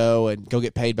let him go and go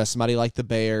get paid by somebody like the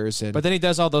Bears. And But then he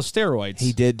does all those steroids.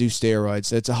 he did do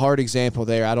steroids. It's a hard example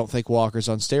there. I don't think Walker's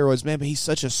on steroids, man, but he's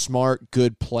such a smart,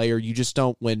 good player. You just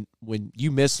don't, when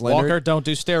you miss Leonard. Walker, don't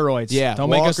do steroids. Yeah, Don't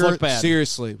Walker, make us look bad.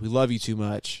 Seriously, we love you too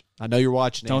much. I know you're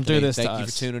watching. Don't do Anthony. this to Thank you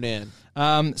us. for tuning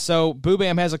in. So Boo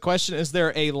Bam has a question. Is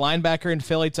there a linebacker in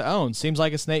Philly to own? Seems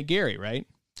like it's Nate Gary, right?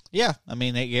 Yeah, I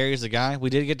mean, Nate Gary is a guy. We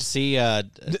did get to see.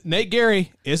 Nate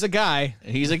Gary is a guy.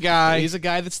 He's a guy. He's a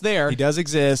guy that's there. He does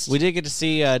exist. We did get to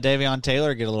see Davion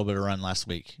Taylor get a little bit of run last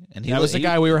week, and That was the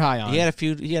guy we were high on. He had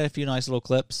a few nice little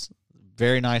clips.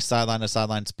 Very nice sideline to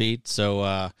sideline speed.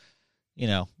 So,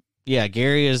 yeah,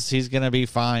 Gary he's going to be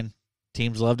fine.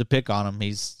 Teams love to pick on him.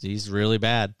 He's really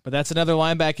bad. But that's another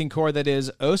linebacking core that is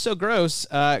oh so gross.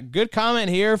 Good comment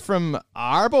here from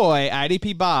our boy,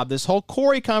 IDP Bob. This whole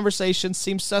Corey conversation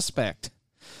seems suspect.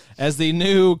 As the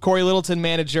new Corey Littleton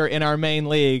manager in our main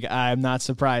league, I'm not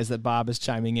surprised that Bob is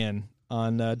chiming in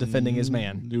on defending his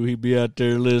man. Do he be out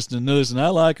there listening? Listen, I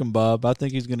like him, Bob. I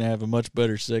think he's going to have a much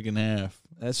better second half.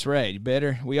 That's right. You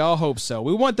better. We all hope so.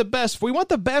 We want the best. We want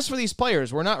the best for these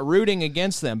players. We're not rooting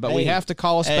against them, but we have to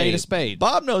call a spade a spade.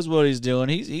 Bob knows what he's doing.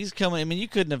 He's coming. I mean, you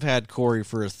couldn't have had Corey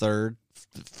for a third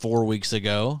 4 weeks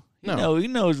ago. No. He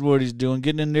knows what he's doing.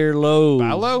 Getting in there low.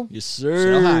 Bow low? Yes, Sell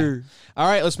sir. high. All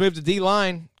right, let's move to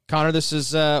D-line. Connor, this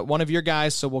is one of your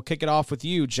guys, so we'll kick it off with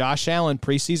you. Josh Allen,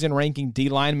 preseason ranking D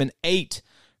lineman 8,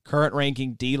 current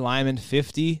ranking D lineman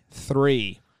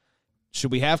 53.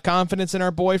 Should we have confidence in our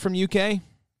boy from UK?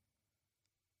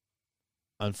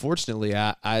 Unfortunately,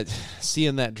 I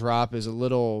seeing that drop is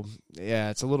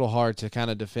it's a little hard to kind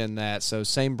of defend that. So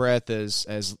same breath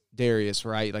as Darius,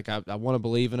 right? Like I want to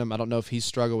believe in him. I don't know if he's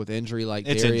struggled with injury like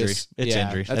It's Darius. injury. It's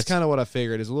injury. That's kind of what I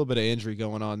figured. There's a little bit of injury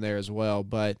going on there as well.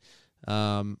 But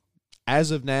as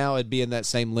of now, it'd be in that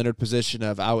same Leonard position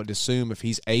of I would assume if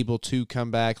he's able to come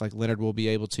back, like Leonard will be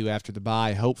able to after the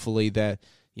bye. Hopefully that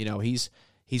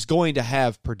he's going to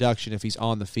have production if he's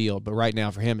on the field. But right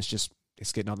now for him, it's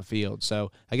getting on the field.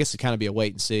 So I guess it'd kind of be a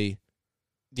wait and see.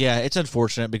 Yeah, it's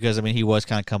unfortunate because he was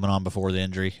kind of coming on before the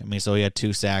injury. So he had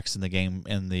 2 sacks in the game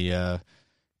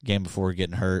game before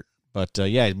getting hurt. But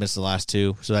he missed the last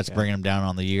 2, so that's bringing him down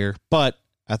on the year. But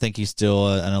I think he's still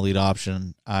an elite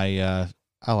option. I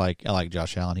like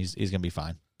Josh Allen. He's going to be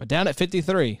fine. But down at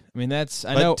 53, I mean,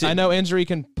 I know injury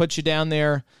can put you down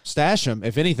there. Stash him,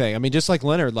 if anything. I mean, just like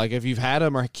Leonard, like if you've had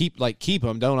him or keep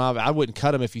him. I wouldn't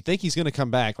cut him if you think he's going to come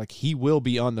back. Like he will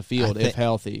be on the field if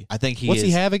healthy. I think What's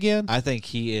he have again? I think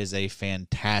he is a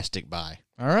fantastic buy.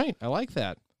 All right, I like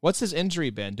that. What's his injury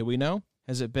been? Do we know?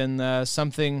 Has it been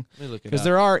something? Because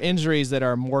there are injuries that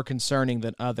are more concerning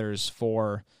than others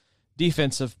for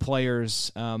defensive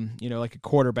players. Like a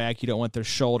quarterback, you don't want their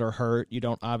shoulder hurt. You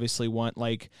don't obviously want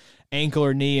like ankle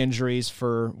or knee injuries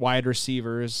for wide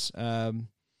receivers.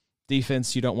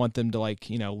 Defense, you don't want them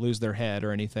to lose their head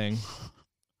or anything.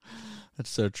 That's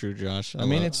so true, Josh. I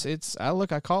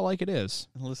call it like it is.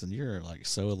 Listen, you're like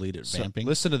so elite at vamping.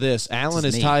 Listen to this. Allen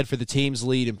is tied for the team's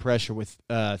lead in pressure with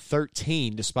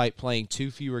 13, despite playing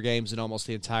 2 fewer games than almost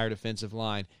the entire defensive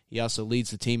line. He also leads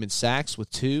the team in sacks with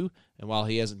 2, and while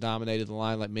he hasn't dominated the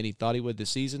line like many thought he would this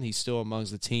season, he's still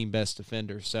amongst the team best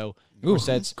defenders. So,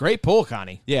 that's great pull,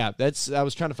 Connie. Yeah, I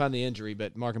was trying to find the injury,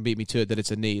 but Markham beat me to it that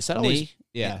it's a knee. Is that always?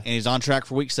 Yeah, and he's on track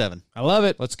for week 7. I love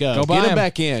it. Let's go. Go buy Get him him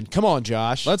back in. Come on,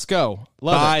 Josh. Let's go.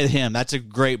 Buy him. That's a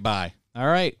great buy. All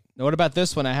right. Now, what about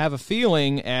this one? I have a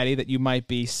feeling, Addie, that you might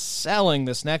be selling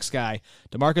this next guy.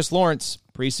 DeMarcus Lawrence,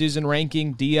 preseason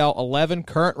ranking DL 11,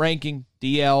 current ranking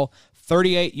DL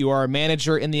 38. You are a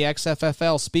manager in the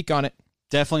XFFL. Speak on it.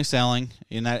 Definitely selling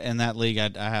in that league.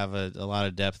 I have a lot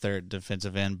of depth there at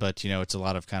defensive end, but it's a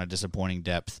lot of kind of disappointing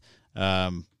depth.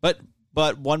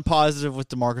 But one positive with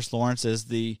DeMarcus Lawrence is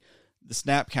the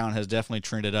snap count has definitely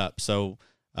trended up. So,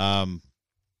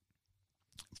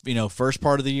 first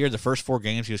part of the year, the first 4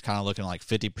 games, he was kind of looking like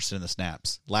 50% of the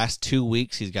snaps. Last 2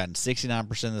 weeks, he's gotten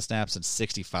 69% of the snaps and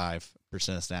 65%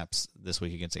 of snaps this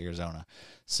week against Arizona.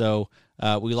 So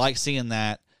we like seeing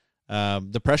that.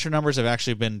 The pressure numbers have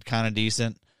actually been kind of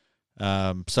decent.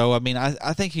 So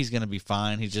I think he's going to be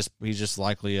fine. He's just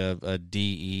likely a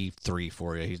DE3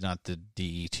 for you. He's not the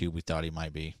DE2 we thought he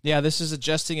might be. Yeah, this is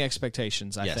adjusting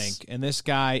expectations, I think. And this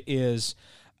guy is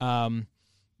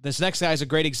this next guy is a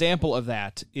great example of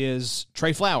that, is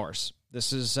Trey Flowers.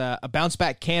 This is a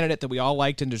bounce-back candidate that we all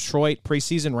liked in Detroit,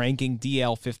 preseason ranking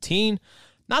DL 15.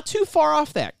 Not too far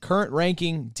off that. Current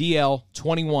ranking DL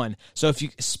 21. So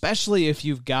especially if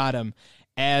you've got him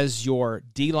as your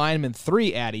D lineman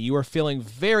 3, Addy, you are feeling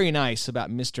very nice about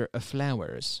Mr.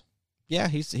 Flowers. Yeah,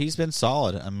 he's been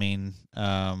solid. I mean,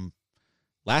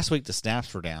 last week the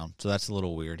snaps were down, so that's a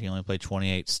little weird. He only played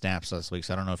 28 snaps last week,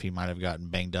 so I don't know if he might have gotten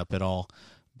banged up at all.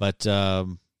 But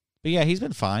yeah, he's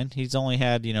been fine. He's only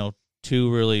had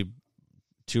 2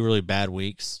 really bad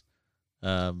weeks.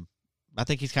 I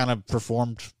think he's kind of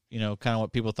performed, kind of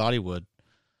what people thought he would.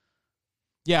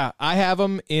 Yeah, I have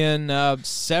him in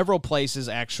several places,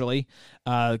 actually,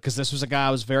 because this was a guy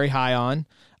I was very high on,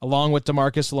 along with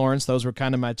DeMarcus Lawrence. Those were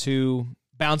kind of my 2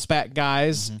 bounce-back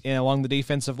guys along the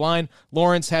defensive line.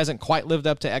 Lawrence hasn't quite lived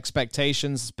up to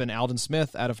expectations. It's been Aldon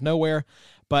Smith out of nowhere.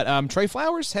 But Trey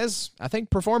Flowers has, I think,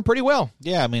 performed pretty well.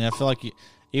 Yeah, I mean, I feel like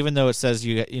even though it says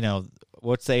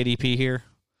what's the ADP here?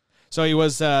 So he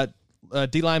was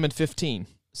D lineman 15.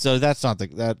 So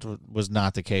that was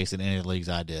not the case in any of the leagues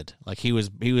I did. Like he was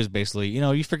basically,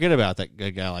 you forget about a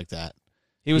guy like that.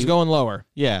 He was going lower.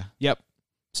 Yeah. Yep.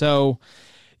 So,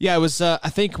 yeah, it was. I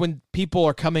think when people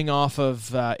are coming off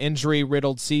of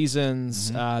injury-riddled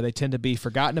seasons, they tend to be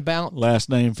forgotten about. Last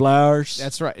name Flowers.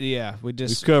 That's right. Yeah, we've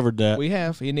covered that. We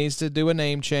have. He needs to do a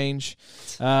name change.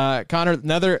 Connor,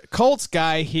 another Colts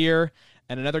guy here.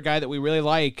 And another guy that we really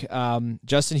like,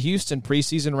 Justin Houston,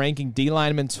 preseason ranking D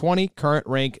lineman 20, current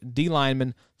rank D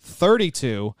lineman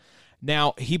 32.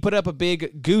 Now, he put up a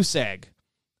big goose egg.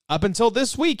 Up until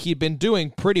this week, he'd been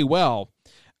doing pretty well.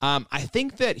 I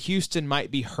think that Houston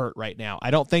might be hurt right now.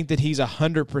 I don't think that he's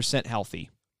 100% healthy.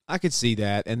 I could see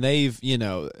that, and they've,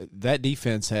 that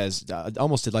defense has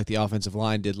almost did like the offensive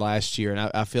line did last year,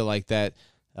 and I feel like that,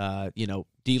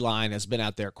 D-line has been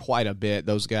out there quite a bit.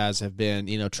 Those guys have been,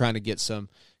 trying to get some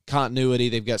continuity.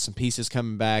 They've got some pieces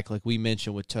coming back, like we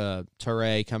mentioned with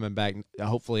Turay coming back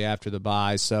hopefully after the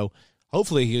bye. So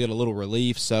hopefully he'll get a little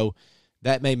relief. So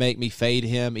that may make me fade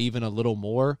him even a little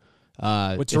more.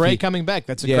 With Turay coming back,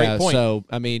 that's a great point. So,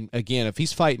 I mean, again, if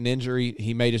he's fighting injury,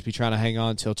 he may just be trying to hang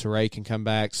on until Turay can come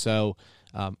back. So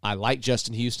I like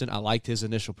Justin Houston. I liked his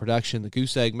initial production. The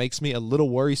goose egg makes me a little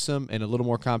worrisome and a little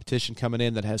more competition coming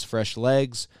in that has fresh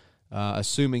legs,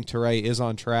 assuming Turay is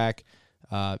on track.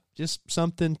 Just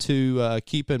something to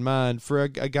keep in mind for a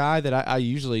guy that I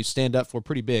usually stand up for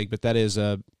pretty big, but that is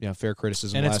a fair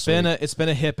criticism. And it's been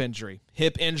a hip injury.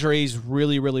 Hip injuries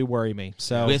really, really worry me.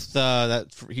 So with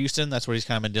that for Houston, that's what he's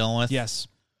kind of been dealing with. Yes,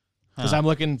 because I'm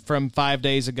looking from 5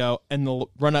 days ago in the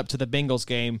run up to the Bengals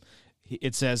game.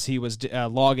 it says he was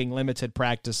logging limited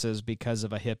practices because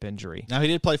of a hip injury. Now he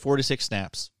did play 46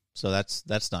 snaps, so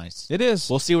that's nice. It is.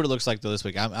 We'll see what it looks like though this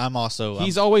week. I'm also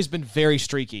He's always been very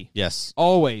streaky. yes.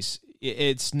 Always.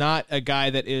 It's not a guy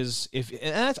that is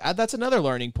and that's another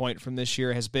learning point from this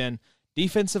year has been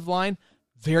defensive line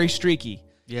very streaky.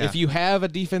 Yeah. If you have a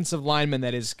defensive lineman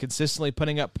that is consistently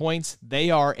putting up points, they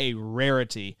are a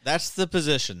rarity. That's the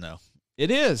position though. It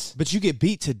is. But you get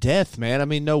beat to death, man. I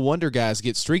mean, no wonder guys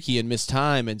get streaky and miss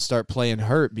time and start playing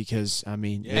hurt because, I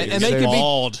mean, And they can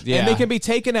mauled. be and they can be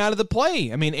taken out of the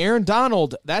play. I mean, Aaron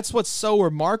Donald, that's what's so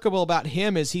remarkable about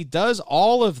him is he does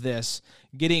all of this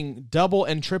getting double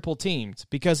and triple teamed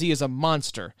because he is a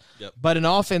monster. Yep. But an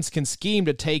offense can scheme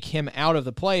to take him out of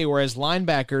the play, whereas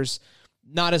linebackers,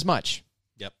 not as much.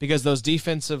 Yep. Because those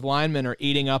defensive linemen are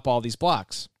eating up all these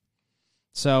blocks.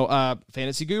 So,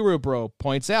 Fantasy Guru Bro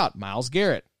points out Myles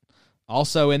Garrett,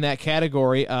 also in that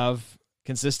category of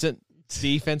consistent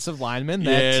defensive linemen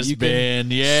that you can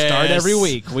start every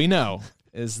week. We know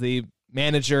is the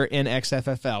manager in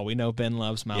XFFL. We know Ben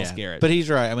loves Myles Garrett. But he's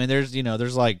right. I mean,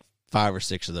 there's like 5 or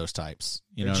 6 of those types.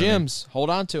 You know, Gems, hold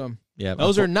on to them. Yeah,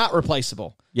 Those are not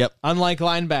replaceable. Yep. Unlike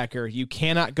linebacker, you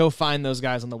cannot go find those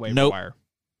guys on the waiver wire.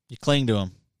 You cling to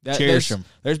them. Cherish them.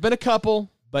 There's been a couple,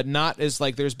 but not as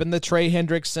like there's been the Trey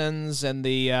Hendricksons and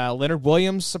the Leonard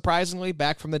Williams, surprisingly,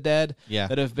 back from the dead,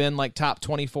 that have been like top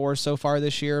 24 so far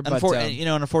this year. But and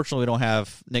unfortunately, we don't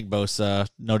have Nick Bosa,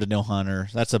 no Daniil Hunter.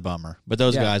 That's a bummer. But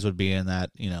those guys would be in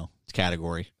that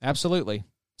category. Absolutely.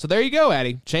 So there you go,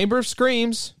 Addy. Chamber of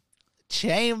Screams.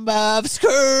 Chamber of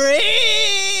Screams.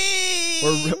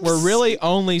 We're really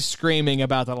only screaming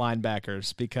about the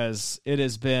linebackers because it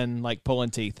has been like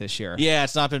pulling teeth this year. Yeah,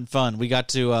 it's not been fun. We got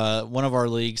to one of our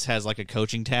leagues has like a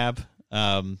coaching tab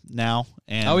now.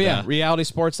 And Reality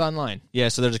Sports Online. Yeah,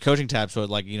 so there's a coaching tab, so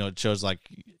it shows like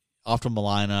optimal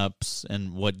lineups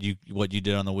and what you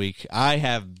did on the week. I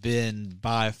have been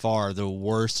by far the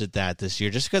worst at that this year,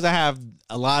 just because I have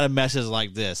a lot of messes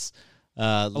like this.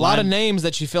 A lot of names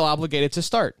that you feel obligated to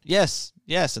start. Yes,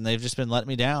 and they've just been letting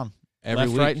me down every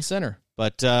left, week. right, and center.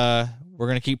 But we're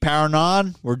going to keep powering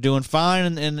on. We're doing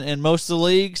fine in most of the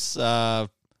leagues.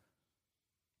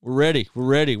 We're ready. We're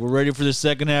ready for the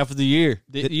second half of the year.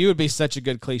 You would be such a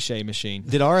good cliche machine.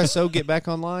 Did RSO get back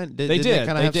online? They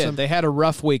did. They had a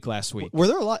rough week last week. Were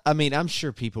there a lot? I mean, I'm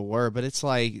sure people were, but it's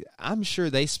like I'm sure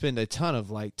they spend a ton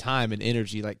of like time and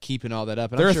energy like keeping all that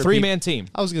up. And They're I'm a sure 3-man team.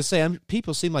 I was gonna say,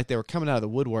 people seem like they were coming out of the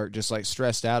woodwork just like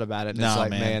stressed out about it. And it's like,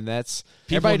 man, that's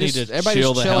everybody just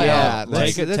chill out. Yeah,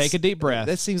 take a deep breath.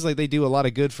 That seems like they do a lot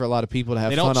of good for a lot of people to have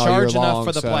they fun don't all year charge enough long,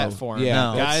 for the so, platform.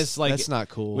 Yeah, No. Guys, like that's not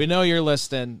cool. We know you're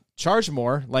listening. Charge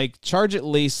more. Like charge at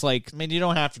least like. I mean, you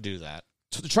don't have to do that.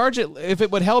 Charge it if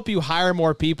it would help you hire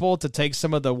more people to take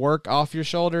some of the work off your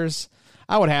shoulders.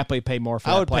 I would happily pay more for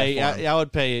that platform. I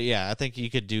would pay. Yeah, I think you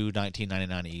could do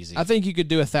 $19.99 easy. I think you could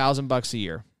do $1,000 a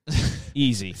year.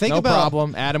 Easy. Think no about-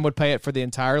 problem. Adam would pay it for the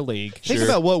entire league. Think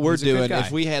about what we're He's a good doing guy.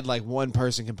 if we had like one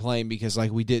person complain because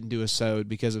like we didn't do a sode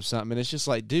because of something, and it's just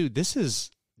like, dude, this is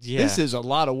a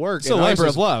lot of work. It's a and ours labor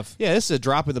is- of love. Yeah, this is a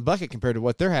drop in the bucket compared to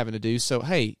what they're having to do. So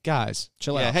hey, guys,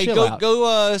 Chill yeah, out. hey, Chill out.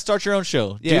 go start your own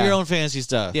show. Yeah. Do your own fantasy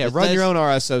stuff. Yeah, run your own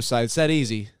RSO site. It's that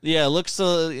easy. Yeah, it looks a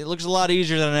lot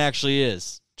easier than it actually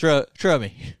is. Trust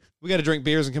me. We got to drink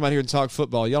beers and come out here and talk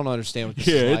football. Y'all don't understand what this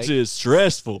is like.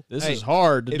 stressful. This Hey, is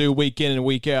hard to do week in and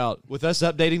week out. With us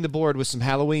updating the board with some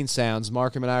Halloween sounds,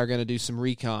 Markham and I are going to do some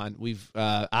recon.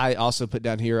 I also put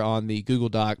down here on the Google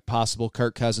Doc possible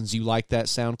Kirk Cousins. You like that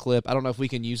sound clip? I don't know if we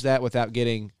can use that without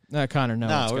getting. Connor, no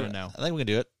one's we're going to know. I think we can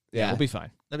do it. Yeah, We'll be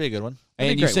fine. That'd be a good one. That'd And be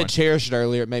a you great said one. cherish it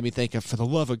earlier. It made me think of, for the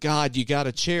love of God, you got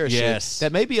to cherish Yes. it.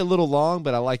 That may be a little long,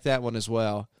 but I like that one as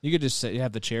well. You could just say you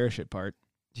have the cherish it part.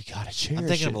 You got to cherish I'm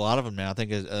thinking it. of a lot of them now. I think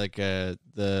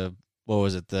the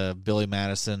Billy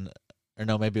Madison, or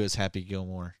no, maybe it was Happy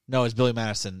Gilmore. No, it's Billy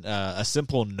Madison. A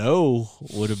simple no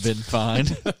would have been fine.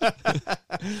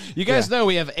 You guys know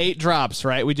we have 8 drops,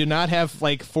 right? We do not have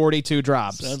like 42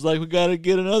 drops. Sounds like we got to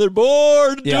get another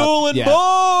board. Yeah, Dueling yeah.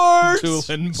 boards.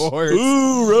 Dueling boards.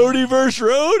 Ooh, roadie versus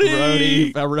roadie.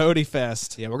 A roadie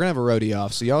fest. Yeah, we're going to have a roadie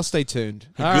off, so y'all stay tuned.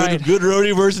 All right. Good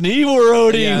roadie versus an evil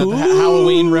roadie. Yeah, the Ooh.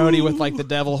 Halloween roadie with like the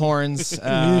devil horns.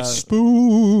 It's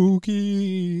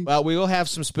spooky. Well, we will have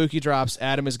some spooky drops.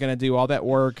 Adam is going to do all that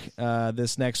work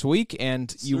this next week,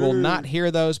 and you will not hear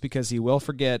those because he will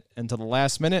forget until the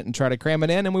last minute and try to cram it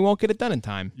in, and we won't get it done in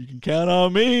time. You can count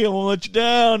on me. I won't let you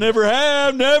down. Never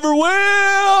have, never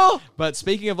will. But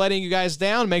speaking of letting you guys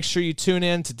down, make sure you tune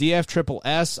in to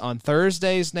DFSSS on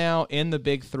Thursdays now in the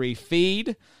Big 3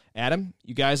 feed. Adam,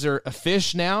 you guys are a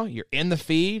fish now. You're in the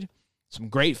feed. Some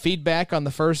great feedback on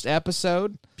the first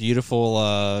episode. Beautiful,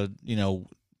 I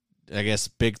guess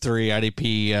Big 3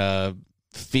 IDP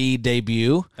feed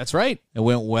debut. That's right. It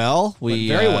went well. Went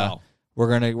very well.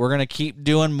 We're gonna keep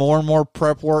doing more and more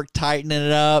prep work, tightening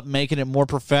it up, making it more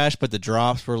profesh. But the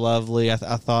drops were lovely. I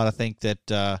think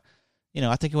that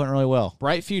I think it went really well.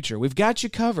 Bright future. We've got you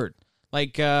covered.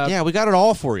 Like, we got it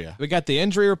all for you. We got the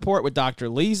injury report with Dr.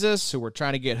 Leesus, who we're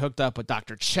trying to get hooked up with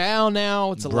Dr. Chow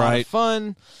now. It's a lot of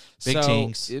fun. Big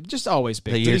teams. Just always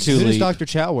big The year teams. two Who does lead. Dr.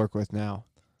 Chow work with now?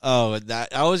 Oh,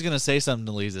 I was gonna say something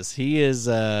to Leesus. He is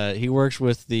he works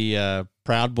with the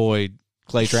Proud Boy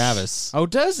Clay Travis. Oh,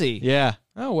 does he? Yeah.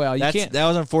 Oh, well, That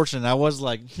was unfortunate. I was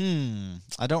like,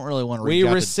 I don't really want to reach We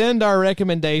out rescind our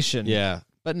recommendation. Yeah.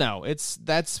 But no,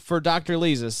 that's for Dr.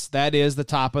 Leesus. That is the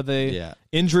top of the Yeah.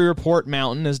 injury report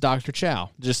mountain is Dr.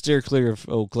 Chow. Just steer clear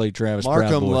of Clay Travis, Proud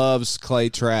Markham Boy. loves Clay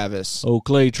Travis.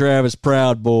 Clay Travis,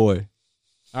 Proud Boy.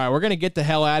 All right, we're going to get the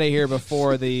hell out of here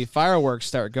before the fireworks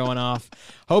start going off.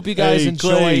 Hope you guys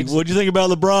enjoyed. What'd you think about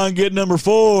LeBron getting number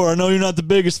 4? I know you're not the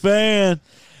biggest fan.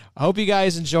 I hope you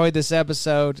guys enjoyed this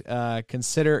episode.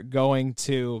 Consider going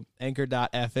to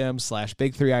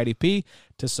anchor.fm/Big3IDP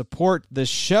to support the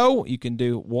show. You can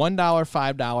do $1,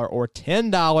 $5, or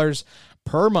 $10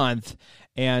 per month.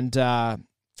 And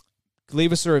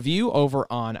leave us a review over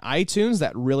on iTunes.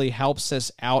 That really helps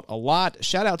us out a lot.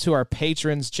 Shout out to our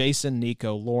patrons, Jason,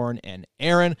 Nico, Lauren, and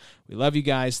Aaron. We love you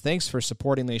guys. Thanks for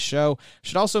supporting the show.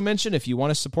 Should also mention, if you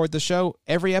want to support the show,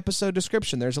 every episode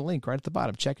description, there's a link right at the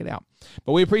bottom. Check it out.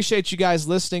 But we appreciate you guys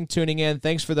listening, tuning in.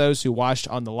 Thanks for those who watched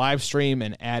on the live stream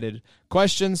and added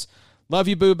questions. Love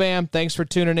you, Boo Bam. Thanks for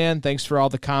tuning in. Thanks for all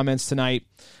the comments tonight.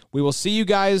 We will see you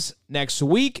guys next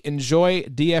week. Enjoy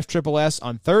DFSSS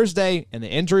on Thursday and the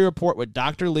injury report with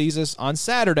Dr. Leesus on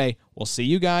Saturday. We'll see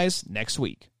you guys next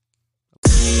week.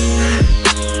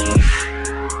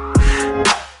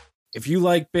 If you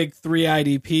like Big 3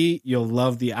 IDP, you'll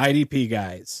love the IDP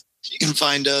guys. You can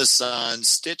find us on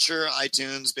Stitcher,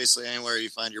 iTunes, basically anywhere you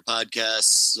find your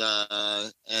podcasts.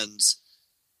 And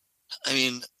I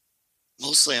mean,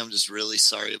 mostly I'm just really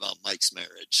sorry about Mike's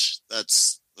marriage.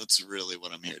 That's really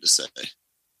what I'm here to say.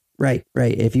 Right.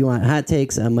 If you want hot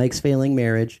takes on Mike's failing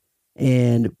marriage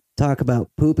and talk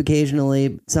about poop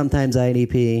occasionally, sometimes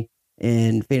IDP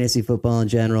and fantasy football in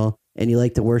general, and you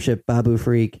like to worship Babu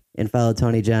Freak and follow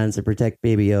Tony Johns to protect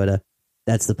Baby Yoda,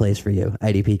 that's the place for you.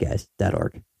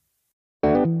 IDPguys.org.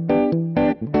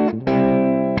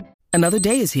 Another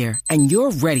day is here, and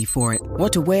you're ready for it.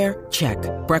 What to wear? Check.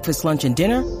 Breakfast, lunch, and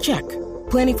dinner? Check.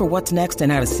 Planning for what's next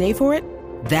and how to save for it?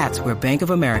 That's where Bank of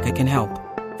America can help.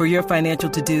 For your financial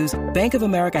to-dos, Bank of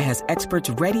America has experts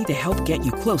ready to help get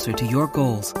you closer to your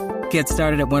goals. Get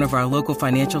started at one of our local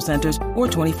financial centers or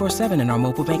 24/7 in our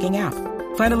mobile banking app.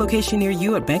 Find a location near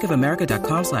you at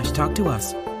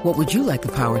bankofamerica.com/talktous. What would you like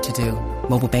the power to do?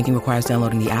 Mobile banking requires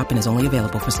downloading the app and is only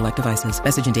available for select devices.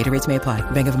 Message and data rates may apply.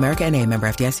 Bank of America NA, member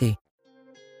FDIC.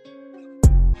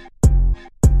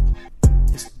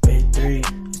 It's the Big 3,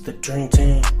 it's the Dream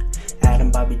Team. Adam,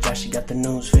 Bobby, Josh, you got the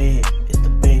news feed. It's the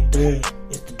Big 3,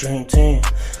 it's the Dream Team.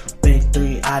 Big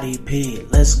 3 IDP,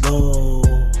 let's go.